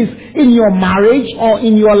crisis in your marriage or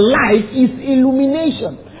in your life is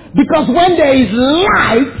illumination. Because when there is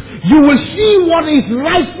light, you will see what is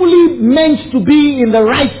rightfully meant to be in the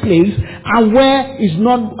right place and where is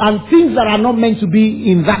not, and things that are not meant to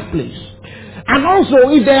be in that place. And also,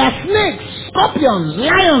 if there are snakes, scorpions,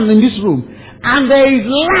 lions in this room, and there is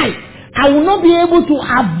light, I will not be able to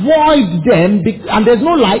avoid them, and there's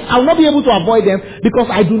no light, I will not be able to avoid them because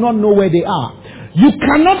I do not know where they are. You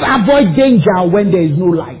cannot avoid danger when there is no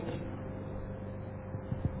light.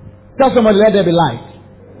 Tell somebody, let there be light.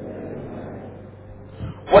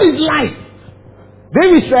 What is light?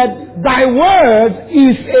 David said, thy word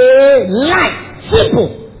is a light.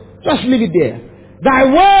 Simple. Just leave it there. Thy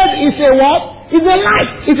word is a what? Is a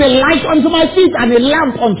light. It's a light unto my feet and a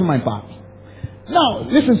lamp unto my path. Now,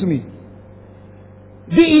 listen to me.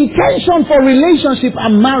 The intention for relationship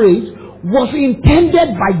and marriage was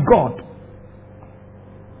intended by God.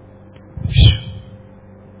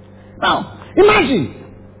 Now, imagine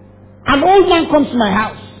an old man comes to my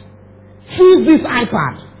house, sees this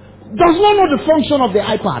iPad, does not know the function of the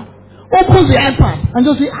iPad, opens the iPad and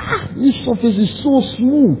just say, this surface is so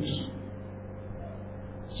smooth.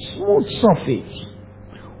 Smooth surface.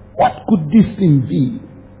 What could this thing be?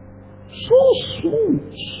 So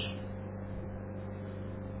smooth.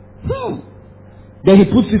 Then he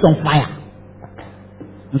puts it on fire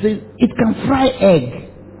and says, it can fry egg.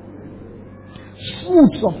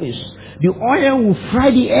 Smooth surface. The oil will fry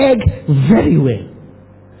the egg very well.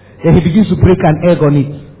 Then he begins to break an egg on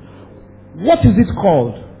it. What is it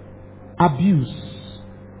called? Abuse.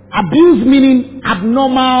 Abuse meaning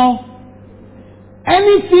abnormal.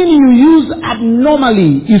 Anything you use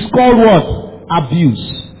abnormally is called what?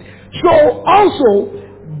 Abuse. So also,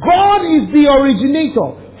 God is the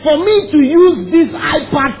originator. For me to use this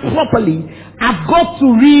iPad properly, I've got to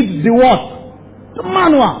read the what? The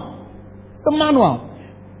manual. The manual.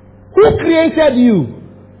 Who created you?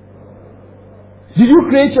 Did you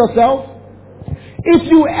create yourself?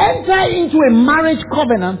 If you enter into a marriage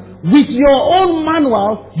covenant with your own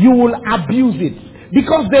manual, you will abuse it.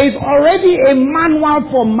 Because there is already a manual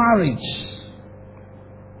for marriage.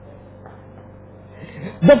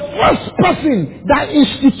 The first person that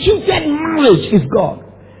instituted marriage is God.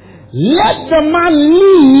 Let the man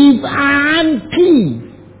live and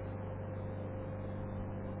cleave.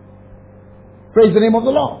 Praise the name of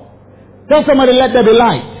the Lord. Tell somebody, let there be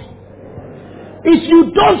light. If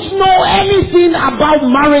you don't know anything about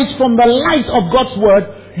marriage from the light of God's word,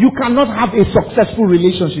 you cannot have a successful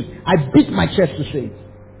relationship. I beat my chest to say it.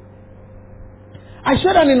 I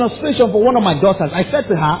shared an illustration for one of my daughters. I said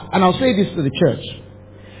to her, and I'll say this to the church.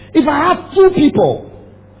 If I have two people,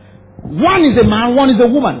 one is a man, one is a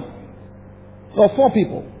woman, or four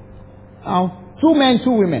people, now 2 men,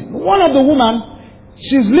 2 women. One of the women,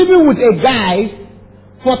 she's living with a guy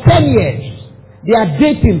for 10 years. They are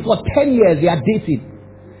dating for 10 years. They are dating.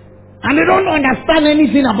 And they don't understand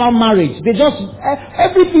anything about marriage. They just,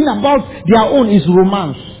 everything about their own is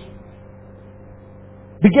romance.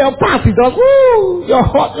 The girl passes, does, ooh, you're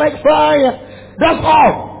hot like fire. That's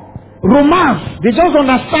all. Romance. They just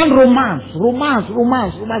understand romance. Romance.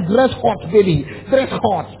 Dress hot, baby. Dress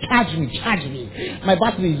hot. Charge me. My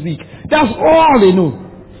battery is weak. That's all they know.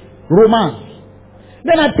 Romance.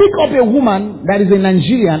 Then I pick up a woman that is a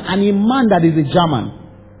Nigerian and a man that is a German.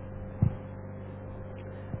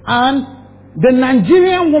 And the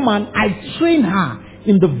Nigerian woman, I train her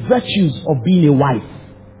in the virtues of being a wife.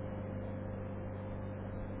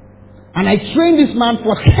 And I trained this man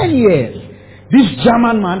for 10 years. This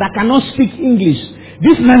German man that cannot speak English.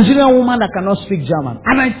 This Nigerian woman that cannot speak German.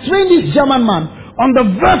 And I trained this German man on the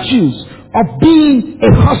virtues of being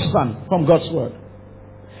a husband from God's word.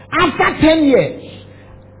 After 10 years,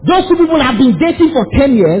 those two people have been dating for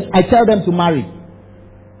 10 years, I tell them to marry.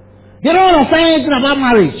 They don't understand anything about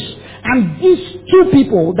marriage. And these two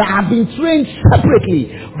people that have been trained separately,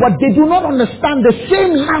 but they do not understand the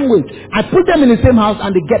same language, I put them in the same house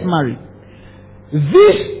and they get married.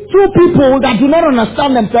 These two people that do not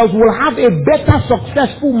understand themselves will have a better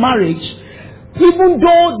successful marriage, even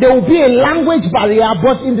though there will be a language barrier,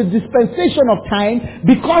 but in the dispensation of time,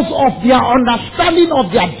 because of their understanding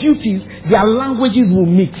of their duties, their languages will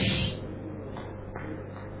mix.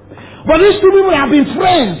 But these two people have been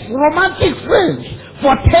friends, romantic friends,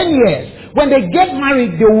 for 10 years. When they get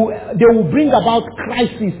married, they will bring about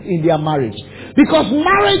crisis in their marriage. Because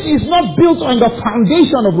marriage is not built on the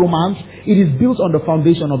foundation of romance, it is built on the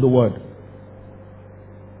foundation of the word.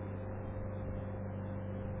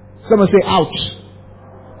 Someone say, ouch.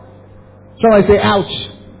 Someone say, ouch.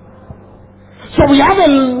 So we have a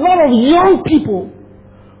lot of young people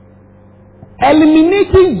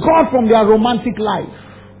eliminating God from their romantic life.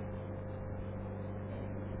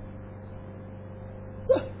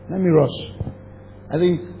 Let me rush. I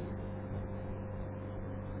think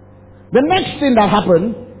the next thing that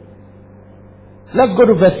happened, let's go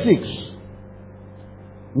to verse 6.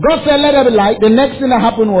 God said, let there be light. The next thing that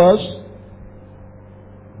happened was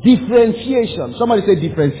differentiation. Somebody say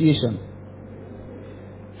differentiation.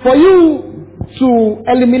 For you to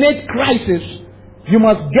eliminate crisis, you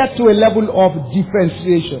must get to a level of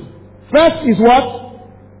differentiation. First is what?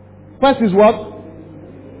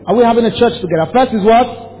 Are we having a church together? First is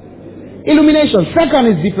what? Illumination. Second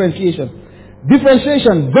is differentiation.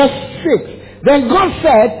 Differentiation. Verse 6. Then God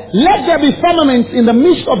said, let there be firmament in the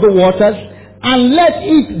midst of the waters, and let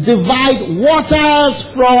it divide waters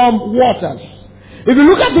from waters. If you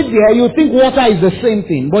look at it there, you think water is the same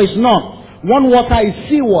thing, but it's not. One water is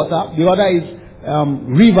sea water, the other is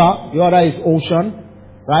river, the other is ocean,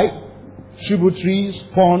 right? Tributaries,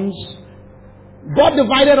 ponds. God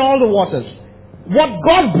divided all the waters. What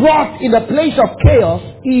God brought in the place of chaos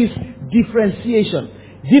is differentiation.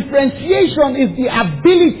 Differentiation is the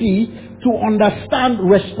ability to understand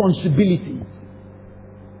responsibility.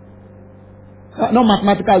 No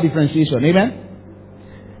mathematical differentiation, amen?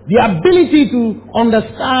 The ability to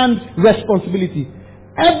understand responsibility.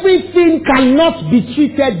 Everything cannot be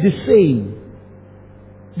treated the same.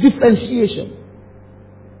 Differentiation.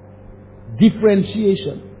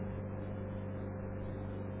 Differentiation.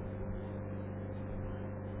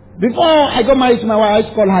 Before I got married to my wife, I used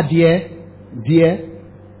to call her dear,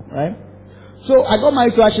 right? So I got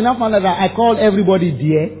married to her, she now found out that I called everybody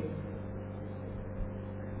dear.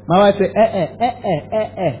 My wife said,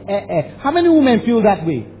 How many women feel that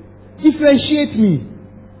way? Differentiate me.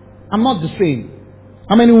 I'm not the same.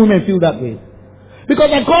 How many women feel that way?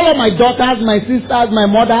 Because I call all my daughters, my sisters, my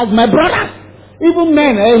mothers, my brothers, even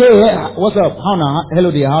men. Hey, what's up? How now?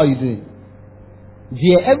 Hello dear, how are you doing?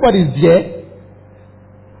 Dear, everybody's dear.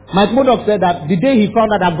 My Peterock said that the day he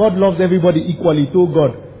found out that God loves everybody equally, he told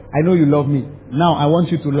God, I know you love me. Now I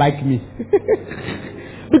want you to like me.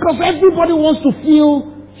 Because everybody wants to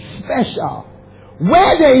feel special.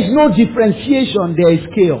 Where there is no differentiation, there is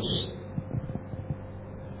chaos.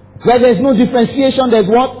 Where there's no differentiation, there's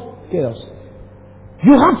what? Chaos.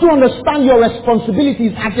 You have to understand your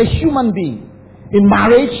responsibilities as a human being. In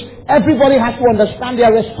marriage, everybody has to understand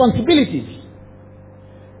their responsibilities.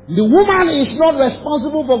 The woman is not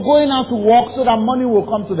responsible for going out to work so that money will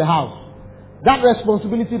come to the house. That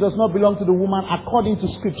responsibility does not belong to the woman according to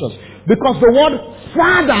scriptures. Because the word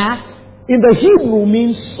father in the Hebrew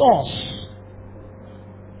means source.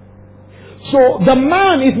 So the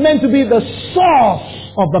man is meant to be the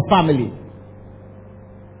source of the family.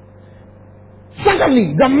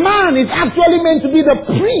 Secondly, the man is actually meant to be the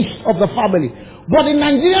priest of the family. But in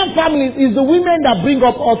Nigerian families, it's the women that bring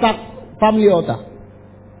up family altar.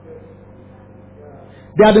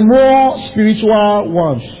 They are the more spiritual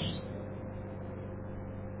ones.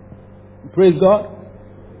 Praise God.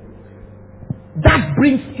 That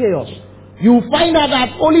brings chaos. You find out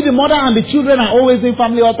that only the mother and the children are always in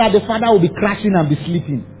family altar. The father will be crashing and be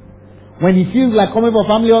sleeping. When he feels like coming for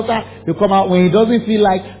family altar, he'll come out. When he doesn't feel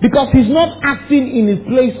like, because he's not acting in his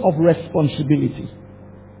place of responsibility.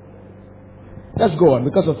 Let's go on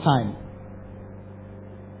because of time.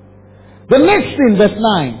 The next thing, verse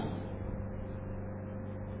 9.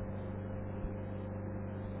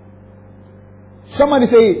 Somebody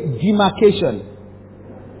say demarcation.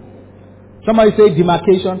 Somebody say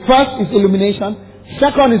demarcation. First is illumination.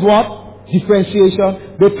 Second is what?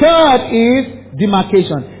 Differentiation. The third is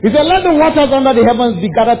demarcation. He said, let the waters under the heavens be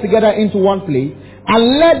gathered together into one place,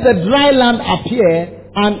 and let the dry land appear,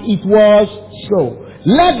 and it was so.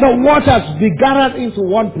 Let the waters be gathered into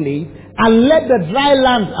one place, and let the dry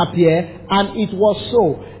land appear, and it was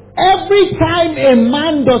so. Every time a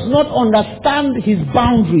man does not understand his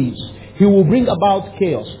boundaries, he will bring about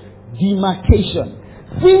chaos. Demarcation.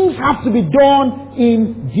 Things have to be done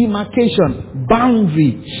in demarcation,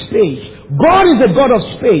 boundary, space. God is a God of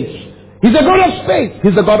space. He's a God of space.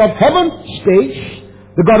 He's the God of heaven, space.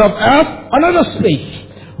 The God of earth, another space.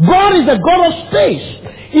 God is a God of space.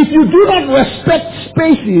 If you do not respect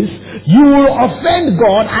spaces, you will offend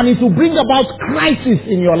God and it will bring about crisis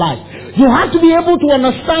in your life. You have to be able to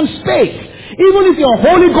understand space. Even if your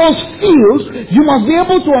Holy Ghost feels, you must be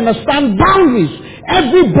able to understand boundaries.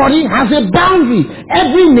 Everybody has a boundary.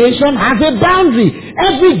 Every nation has a boundary.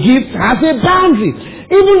 Every gift has a boundary.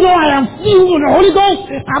 Even though I am filled with the Holy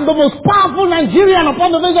Ghost, I'm the most powerful Nigerian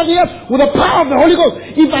upon the face of the earth with the power of the Holy Ghost.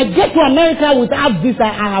 If I get to America without this,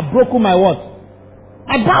 I have broken my word.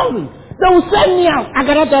 My boundary. They will send me out. I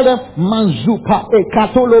cannot tell them, Manzupa,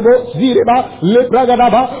 Katolobo, Zireba,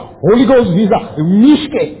 Lebragadaba, Holy Ghost visa,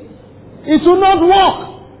 Mishke. It will not work.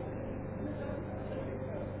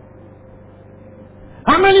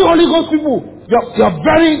 How many Holy Ghost people?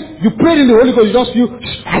 You prayed in the Holy Ghost, you just feel,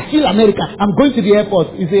 I feel America. I'm going to the airport.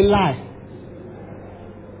 It's a lie.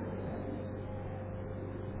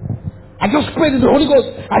 I just prayed in the Holy Ghost.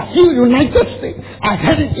 I feel United States. I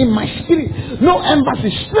had it in my spirit. No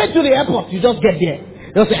embassy. Straight to the airport. You just get there.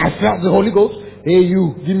 You say, I felt the Holy Ghost. Hey,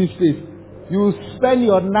 you, give me space. You spend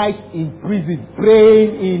your night in prison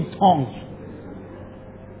praying in tongues.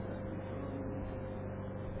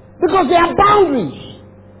 Because there are boundaries.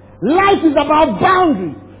 Life is about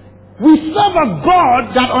boundaries. We serve a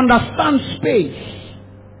God that understands space.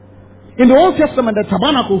 In the Old Testament, the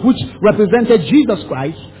tabernacle, which represented Jesus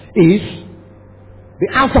Christ, is the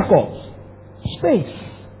outer court, space.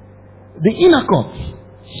 The inner court,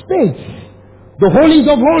 space. The holies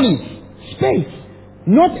of holies, space.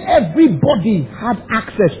 Not everybody had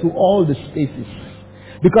access to all the spaces.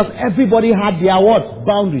 Because everybody had their what?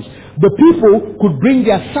 Boundaries. The people could bring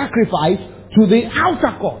their sacrifice to the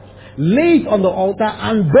outer court, lay it on the altar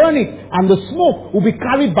and burn it. And the smoke will be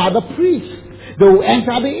carried by the priest. They will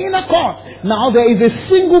enter the inner court. Now there is a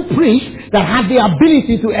single priest that has the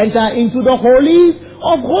ability to enter into the holies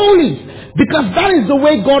of holies. Because that is the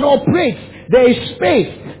way God operates. There is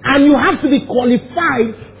space. And you have to be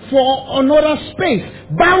qualified for another space.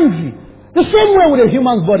 Boundary. The same way with a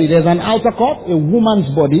human's body. There's an outer court, a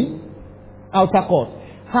woman's body, outer court.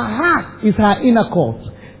 Her heart is her inner court.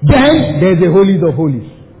 Then there's the holies of holies.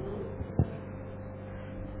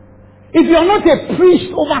 If you're not a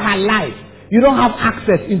priest over her life, you don't have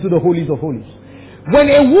access into the holies of holies. When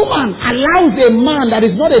a woman allows a man that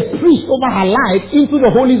is not a priest over her life into the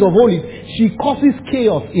holies of holies, she causes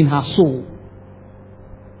chaos in her soul.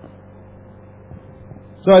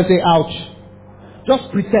 So I say, ouch.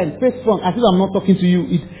 Just pretend, face front, as if I'm not talking to you.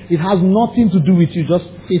 It has nothing to do with you. Just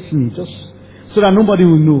face me, just so that nobody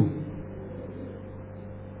will know.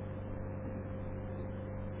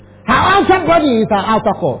 Her outer body is her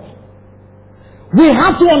outer court. We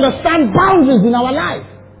have to understand boundaries in our life.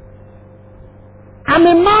 I'm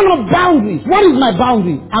a man of boundaries. What is my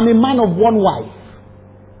boundary? I'm a man of one wife.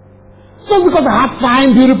 Just because I have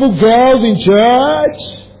fine, beautiful girls in church,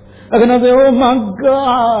 I cannot say, oh my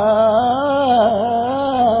God,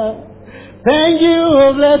 thank you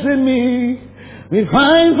for blessing me with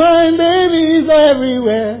fine, fine babies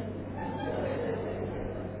everywhere.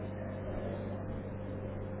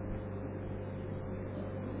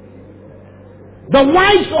 The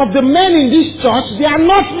wives of the men in this church, they are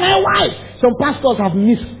not my wives. Some pastors have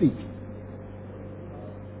missed it.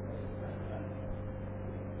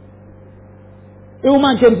 A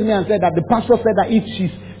woman came to me and said that the pastor said that if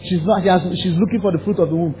she's looking for the fruit of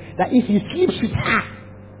the womb, that if he sleeps with her,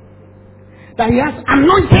 that he has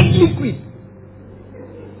anointed liquid.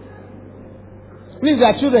 Please,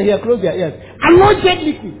 there are children here, close their ears. Anointed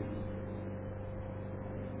liquid.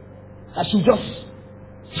 That should just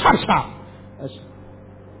touch her.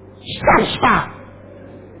 Touch her.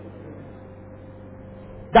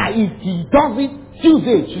 That if he does it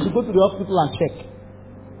Tuesday, she should go to the hospital and check.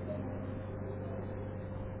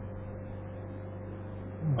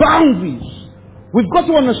 Boundaries. We've got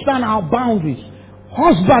to understand our boundaries.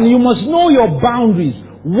 Husband, you must know your boundaries.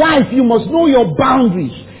 Wife, you must know your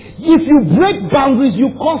boundaries. If you break boundaries,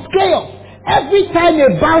 you cause chaos. Every time a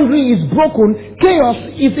boundary is broken, chaos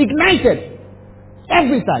is ignited.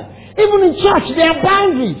 Every time. Even in church, there are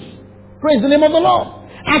boundaries. Praise the name of the Lord.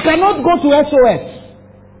 I cannot go to SOS,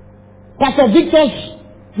 Pastor Victor's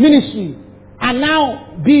ministry, and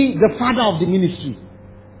now be the father of the ministry.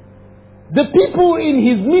 The people in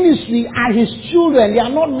his ministry are his children. They are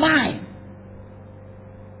not mine.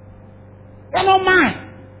 They are not mine.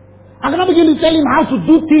 I cannot begin to tell him how to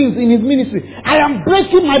do things in his ministry. I am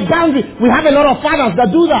breaking my boundary. We have a lot of fathers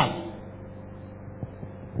that do that.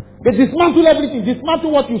 They dismantle everything.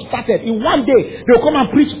 Dismantle what you started. In one day, they'll come and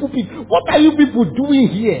preach pulpit. What are you people doing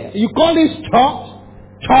here? You call this church?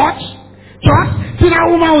 Church? Church? See that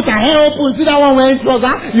woman with her hair open? See that one wearing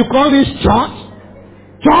trousers? You call this church?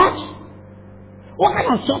 Church? What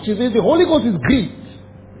kind of church is this? The Holy Ghost is grieved.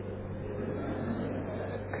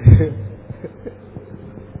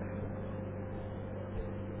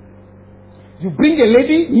 You bring a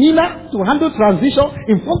lady, Nina, to handle transition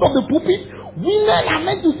in front of the pulpit. Women are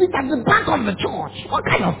meant to sit at the back of the church. What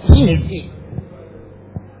kind of thing is this?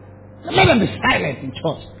 Let them be silent in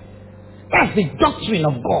church. That's the doctrine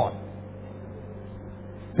of God.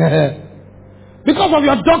 Because of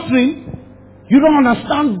your doctrine, you don't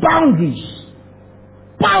understand boundaries.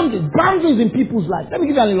 Boundaries in people's lives. Let me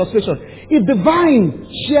give you an illustration. If the vine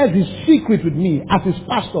shares his secret with me as his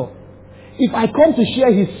pastor, if I come to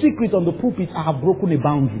share his secret on the pulpit, I have broken a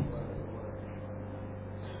boundary.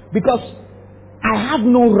 Because I have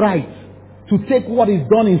no right to take what is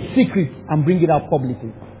done in secret and bring it out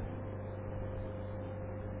publicly.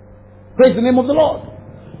 Praise the name of the Lord.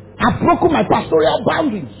 I've broken my pastoral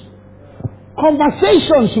boundaries.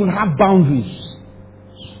 Conversations should have boundaries.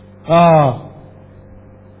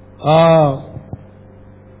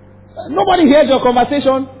 Nobody hears your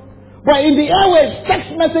conversation. But in the airwaves,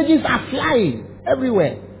 text messages are flying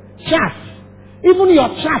everywhere. Chats. Even your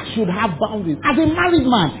chat should have boundaries. As a married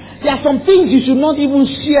man, there are some things you should not even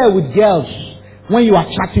share with girls when you are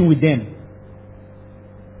chatting with them.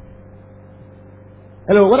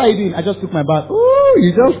 Hello, what are you doing? I just took my bath. Oh,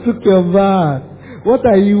 you just took your bath. What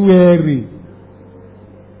are you wearing?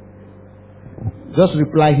 Just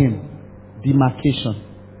reply him. Demarcation.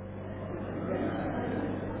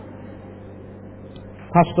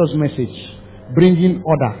 Pastor's message. Bringing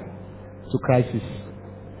order to crisis.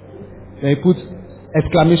 Then he put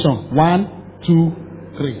exclamation. 1, 2,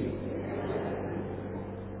 3.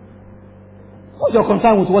 What's your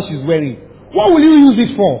concern with what she's wearing? What will you use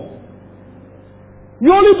it for?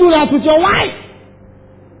 You only do that with your wife.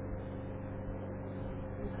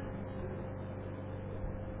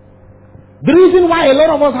 The reason why a lot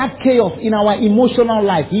of us have chaos in our emotional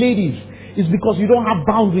life, ladies, is because you don't have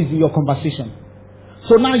boundaries in your conversation.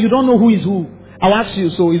 So now you don't know who is who. I'll ask you,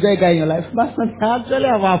 so is there a guy in your life? Pastor, I actually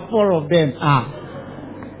have about 4 of them. I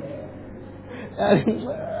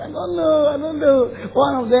don't know.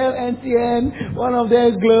 One of them NTN, one of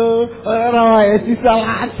them Glow, another one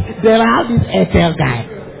Salad. Then I have this Airtel guy.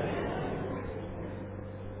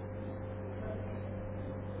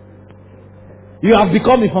 You have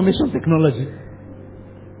become information technology.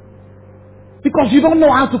 Because you don't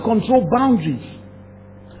know how to control boundaries.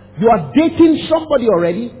 You are dating somebody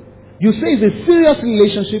already. You say it's a serious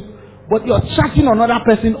relationship, but you're chatting another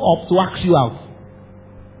person up to ask you out.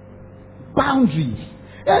 Boundaries.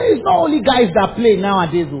 It's not only guys that play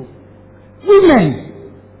nowadays, though.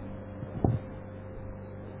 Women.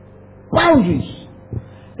 Boundaries.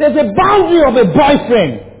 There's a boundary of a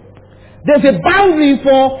boyfriend. There's a boundary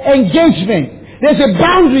for engagement. There's a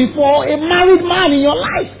boundary for a married man in your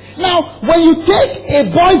life. Now, when you take a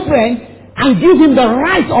boyfriend and give him the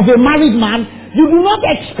right of a married man, you do not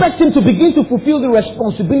expect him to begin to fulfill the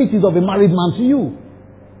responsibilities of a married man to you.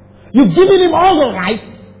 You've given him all the rights.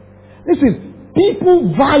 Listen,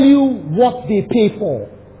 people value what they pay for.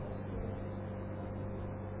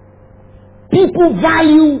 People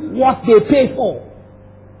value what they pay for.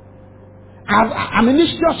 I'm in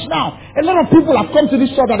this church now. A lot of people have come to this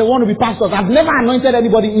church that they want to be pastors. I've never anointed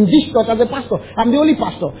anybody in this church as a pastor. I'm the only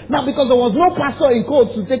pastor. Now, because there was no pastor in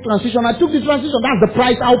code to take transition, I took the transition. That's the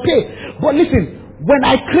price I'll pay. But listen, when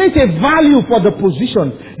I create a value for the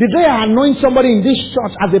position, the day I anoint somebody in this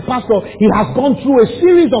church as a pastor, he has gone through a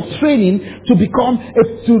series of training to become,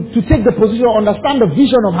 to take the position, understand the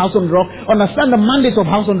vision of House on Rock, understand the mandate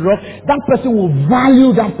of House on Rock. That person will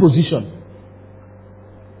value that position.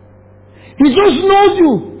 He just knows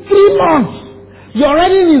you. 3 months. You're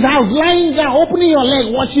already in his house, lying down, opening your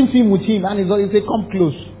leg, watching film with him. And he say, come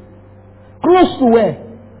close. Close to where?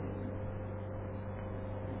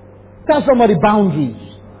 Tell somebody boundaries.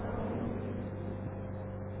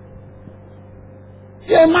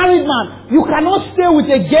 You're a married man. You cannot stay with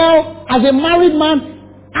a girl as a married man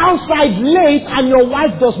outside late and your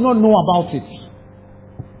wife does not know about it.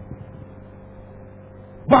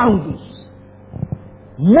 Boundaries.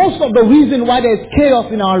 Most of the reason why there's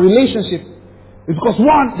chaos in our relationship is because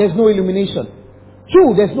 1, there's no illumination.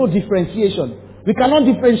 2, there's no differentiation. We cannot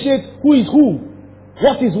differentiate who is who,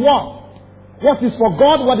 what is what is for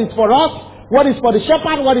God, what is for us, what is for the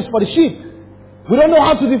shepherd, what is for the sheep. We don't know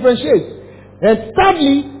how to differentiate. And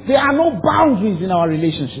thirdly, there are no boundaries in our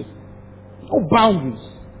relationship. No boundaries.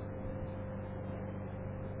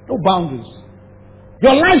 No boundaries.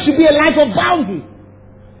 Your life should be a life of boundary.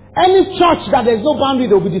 Any church that there's no boundary,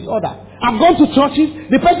 there will be disorder. I've gone to churches,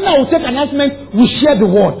 the person that will take announcement will share the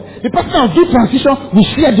word. The person that will do transition will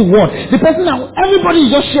share the word. The person that everybody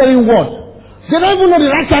is just sharing word. They don't even know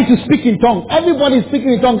the right time to speak in tongues. Everybody is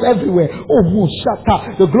speaking in tongues everywhere. Oh,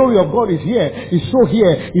 shata, the glory of God is here. It's so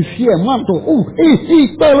here. It's here. Manto. Oh,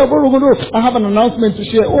 I have an announcement to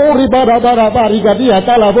share. Oh,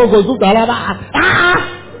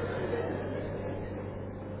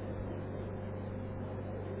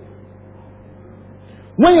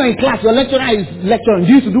 when you're in class, your lecturer is lecturing.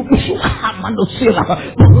 You used to do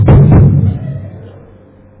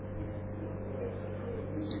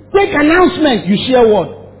take announcement, you share word.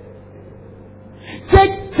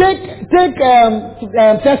 Take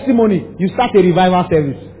testimony, you start a revival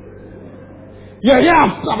service.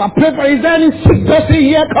 I'm praying for. Is there any sick person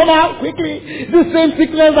here? Come out quickly. This same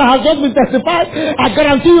sickness that has just been testified, I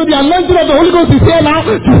guarantee you the anointing of the Holy Ghost is here now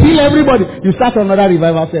to heal everybody. You start another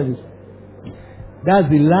revival service. That's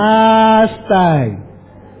the last time.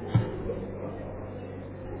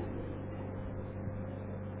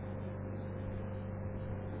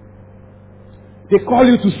 They call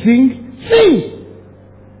you to sing. Sing!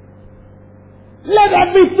 Let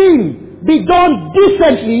everything be done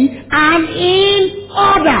decently and in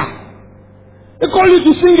order. They call you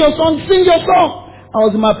to sing your song. Sing your song. I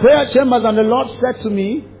was in my prayer chambers and the Lord said to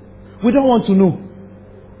me, we don't want to know.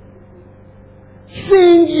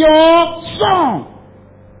 Sing your song.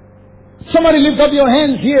 Somebody lift up your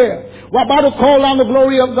hands here. We're about to call down the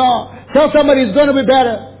glory of God. Tell somebody it's going to be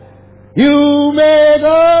better. You made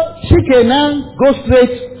a chicken and go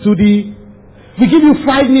straight to the... We give you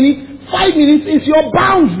 5 minutes. 5 minutes is your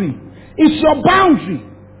boundary. It's your boundary.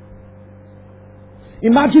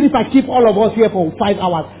 Imagine if I keep all of us here for 5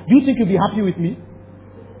 hours. Do you think you'll be happy with me?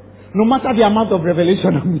 No matter the amount of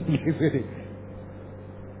revelation I'm giving.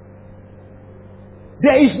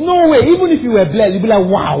 There is no way, even if you were blessed, you'll be like,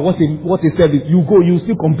 wow, what a service. You go, you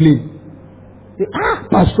still complain. Say,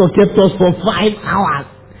 pastor kept us for 5 hours.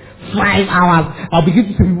 5 hours. I'll begin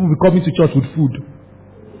to see people be coming to church with food.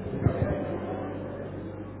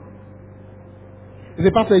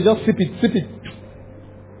 The pastor, you just sip it.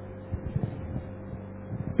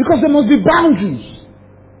 Because there must be boundaries.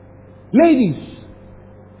 Ladies,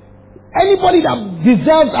 anybody that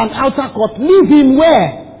deserves an outer court, leave him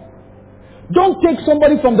where? Don't take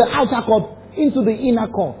somebody from the outer court into the inner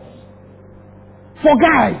court. For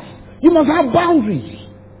guys, you must have boundaries.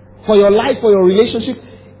 For your life, for your relationship.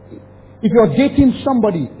 If you're dating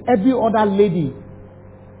somebody, every other lady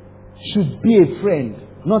should be a friend,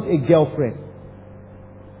 not a girlfriend.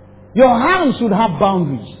 Your house should have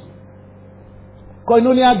boundaries.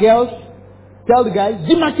 Koinonia girls, tell the guys,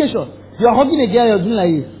 demarcation. You're hugging a girl, you're doing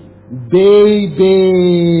like this. Baby.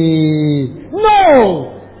 No!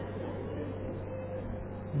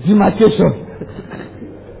 Demarcation.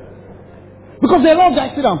 Because a lot of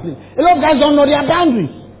guys sit down, please. A lot of guys don't know their boundaries.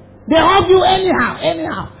 They hug you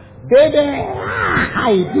anyhow. Baby,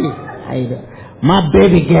 I did. My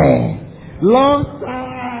baby girl. Long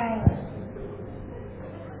time.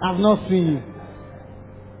 I've not seen you.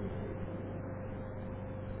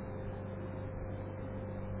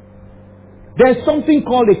 There's something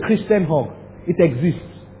called a Christian hug. It exists.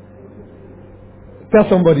 Tell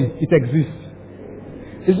somebody, it exists.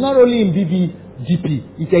 It's not only in BBGP,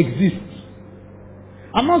 it exists.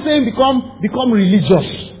 I'm not saying become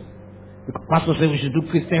religious. Because pastor said we should do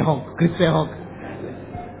Christian hug.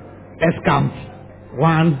 Let's count.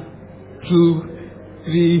 1, 2,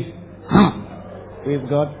 3. Praise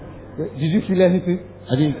God. Did you feel anything?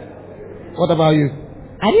 I did. What about you?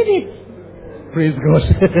 I did it. Praise God.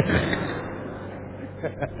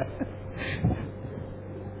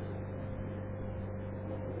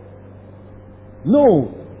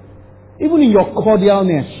 No. Even in your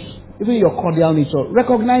cordialness, even in your cordial nature,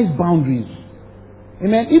 recognize boundaries.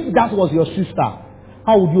 Amen. If that was your sister,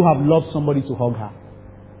 how would you have loved somebody to hug her?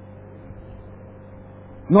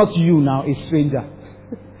 Not you now, a stranger.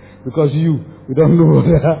 Because we don't know.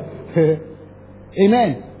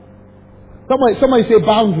 Amen. Somebody say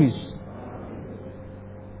boundaries.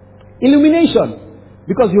 Illumination.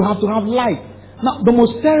 Because you have to have light. Now, the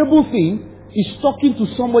most terrible thing is talking to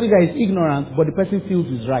somebody that is ignorant, but the person feels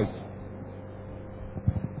is right.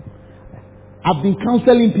 I've been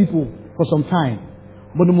counseling people for some time.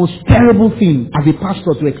 But the most terrible thing as a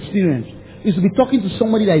pastor to experience is to be talking to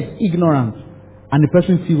somebody that is ignorant and the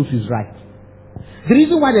person feels is right. The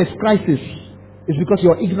reason why there's crisis is because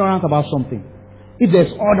you're ignorant about something. If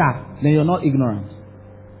there's order, then you're not ignorant.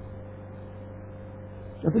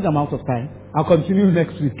 I think I'm out of time. I'll continue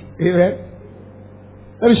next week. Amen.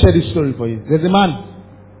 Let me share this story for you. There's a man.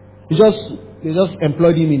 They just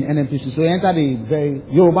employed him in NMPC. So he entered a very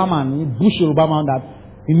Yoruba man, bush Yoruba man that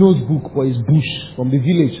he knows book for his bush from the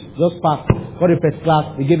village. Just passed, got a first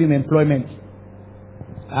class. They gave him employment.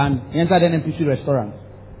 And he entered an NMPC restaurant.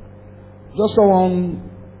 Just saw one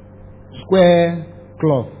square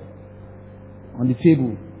cloth on the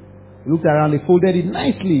table. He looked around, they folded it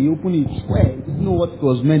nicely. He opened it square. He didn't know what it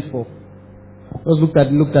was meant for. Just looked at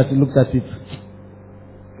it.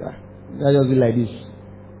 I just did like this.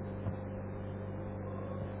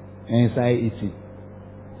 And he started eating.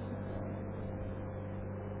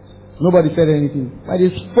 Nobody said anything. By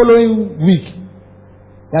this following week,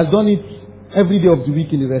 he has done it every day of the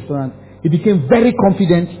week in the restaurant. He became very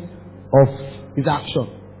confident of his action.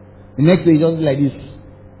 The next day, he just did like this.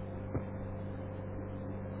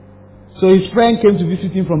 So his friend came to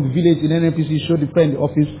visit him from the village in NMPC. He showed the friend the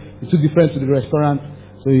office. He took the friend to the restaurant.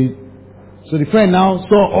 So the friend now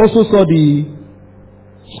also saw the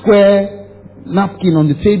square napkin on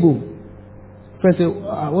the table. The friend said,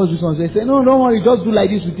 what's this one? He said, no, don't worry, just do like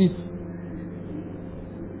this with it.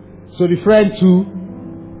 So the friend too,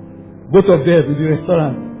 both of them in the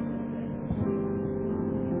restaurant.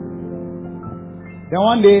 Then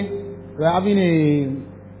one day, we were having a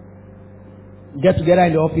get together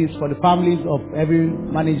in the office for the families of every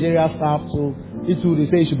managerial staff. So they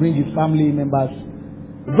say he should bring his family members.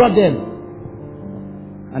 He brought them.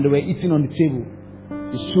 And they were eating on the table.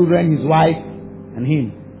 His children, his wife, and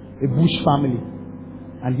him. A bush family.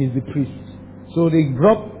 And he's the priest. So they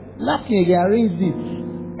brought napkin, they arranged it.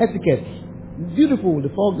 Etiquette. Beautiful. The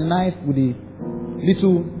fork, the knife with the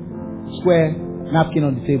little square napkin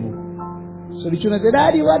on the table. So the children said,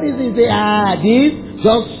 Daddy, what is this? They say, this.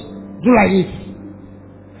 Just do like this.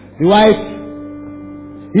 The wife,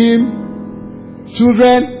 him,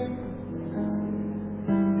 children.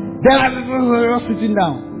 They were sitting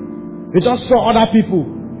down. They just saw other people.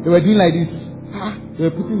 They were doing like this. They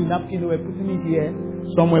were putting the napkin, they were putting it here.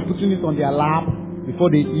 Some were putting it on their lap before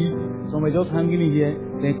they eat. Some were just hanging it here.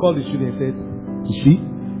 Then called the children and said, you see,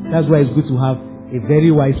 that's why it's good to have a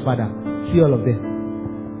very wise father. See all of them.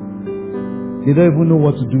 They don't even know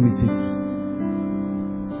what to do with it.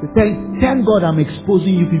 So thank God I'm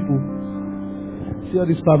exposing you people. See all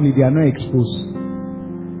this family, they are not exposed.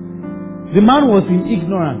 The man was in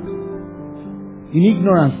ignorance,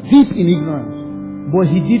 deep in ignorance. But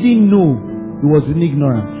he didn't know he was in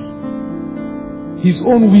ignorance. His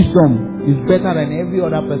own wisdom is better than every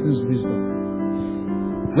other person's wisdom.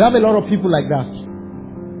 We have a lot of people like that.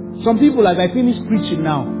 Some people, as I finish preaching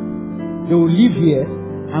now, they will live here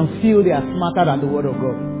and feel they are smarter than the word of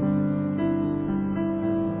God.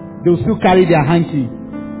 They will still carry their hanky,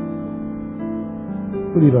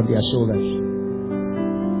 put it on their shoulders.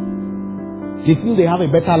 They feel they have a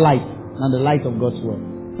better light than the light of God's word.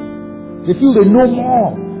 They feel they know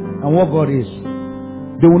more than what God is.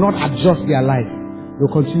 They will not adjust their life. They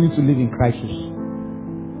will continue to live in crisis.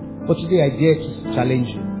 But today I dare to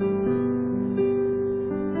challenge you.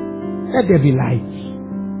 Let there be light.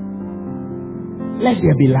 Let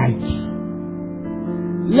there be light.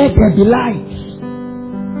 Let there be light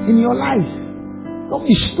in your life. Don't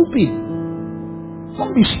be stupid.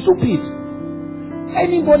 Don't be stupid.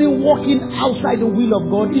 Anybody walking outside the will of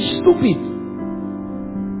God is stupid.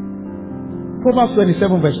 Proverbs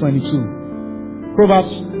 27 verse 22.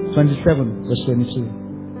 Proverbs 27 verse 22.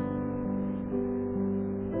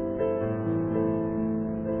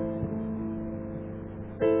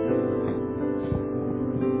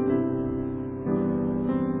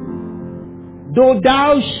 Though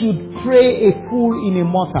thou should pray a fool in a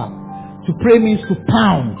mortar. To pray means to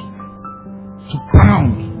pound. To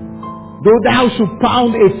pound. Though thou should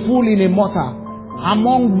pound a fool in a mortar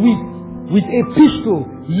among wheat with a pistol,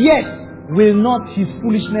 yet will not his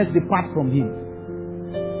foolishness depart from him.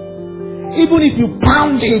 Even if you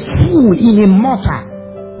pound a fool in a mortar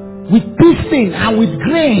with piston and with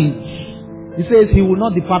grains, he says he will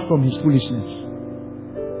not depart from his foolishness.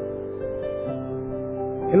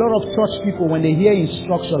 A lot of church people, when they hear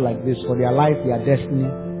instruction like this for their life, their destiny,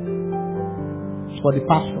 it's for the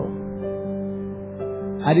pastor.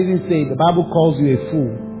 I didn't say the Bible calls you a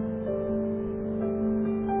fool.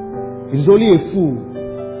 It is only a fool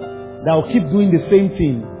that will keep doing the same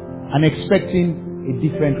thing and expecting a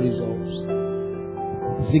different result.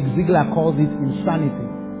 Zig Ziglar calls it insanity.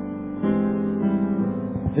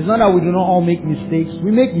 It's not that we do not all make mistakes.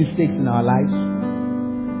 We make mistakes in our lives.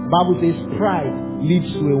 The Bible says pride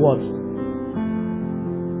leads to a what?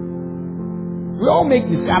 We all make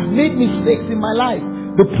mistakes. I've made mistakes in my life.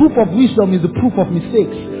 The proof of wisdom is the proof of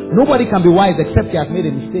mistakes. Nobody can be wise except he has made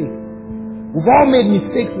a mistake. We've all made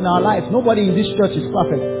mistakes in our lives. Nobody in this church is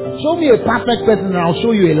perfect. Show me a perfect person and I'll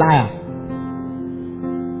show you a liar.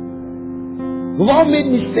 We've all made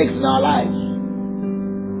mistakes in our lives.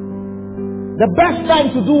 The best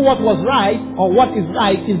time to do what was right or what is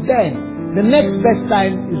right is then. The next best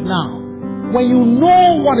time is now. When you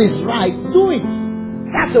know what is right, do it.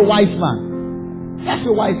 That's a wise man. That's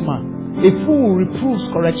a wise man. A fool reproves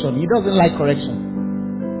correction. He doesn't like correction.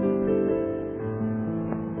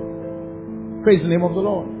 Praise the name of the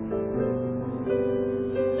Lord.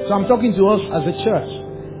 So I'm talking to us as a church.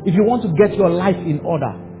 If you want to get your life in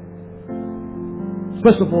order,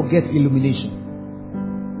 first of all, get illumination.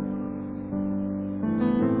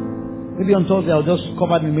 Maybe on Thursday I'll just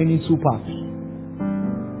cover the remaining 2 parts.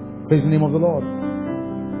 Praise the name of the Lord.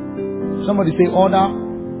 Somebody say order.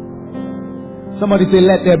 Somebody say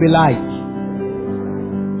let there be light.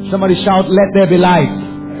 Somebody shout let there be light.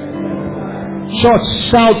 Church,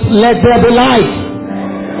 shout let there be light.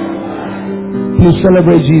 Please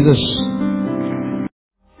celebrate Jesus.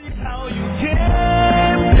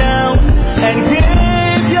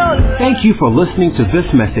 Thank you for listening to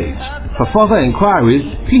this message. For further inquiries,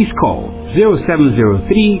 please call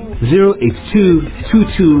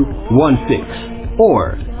 0703-082-2216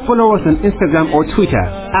 or follow us on Instagram or Twitter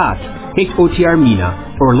at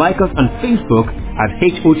HOTRMina or like us on Facebook at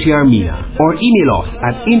HOTRMina or email us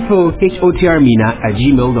at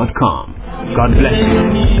info@hotrmina@gmail.com. God bless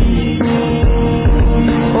you.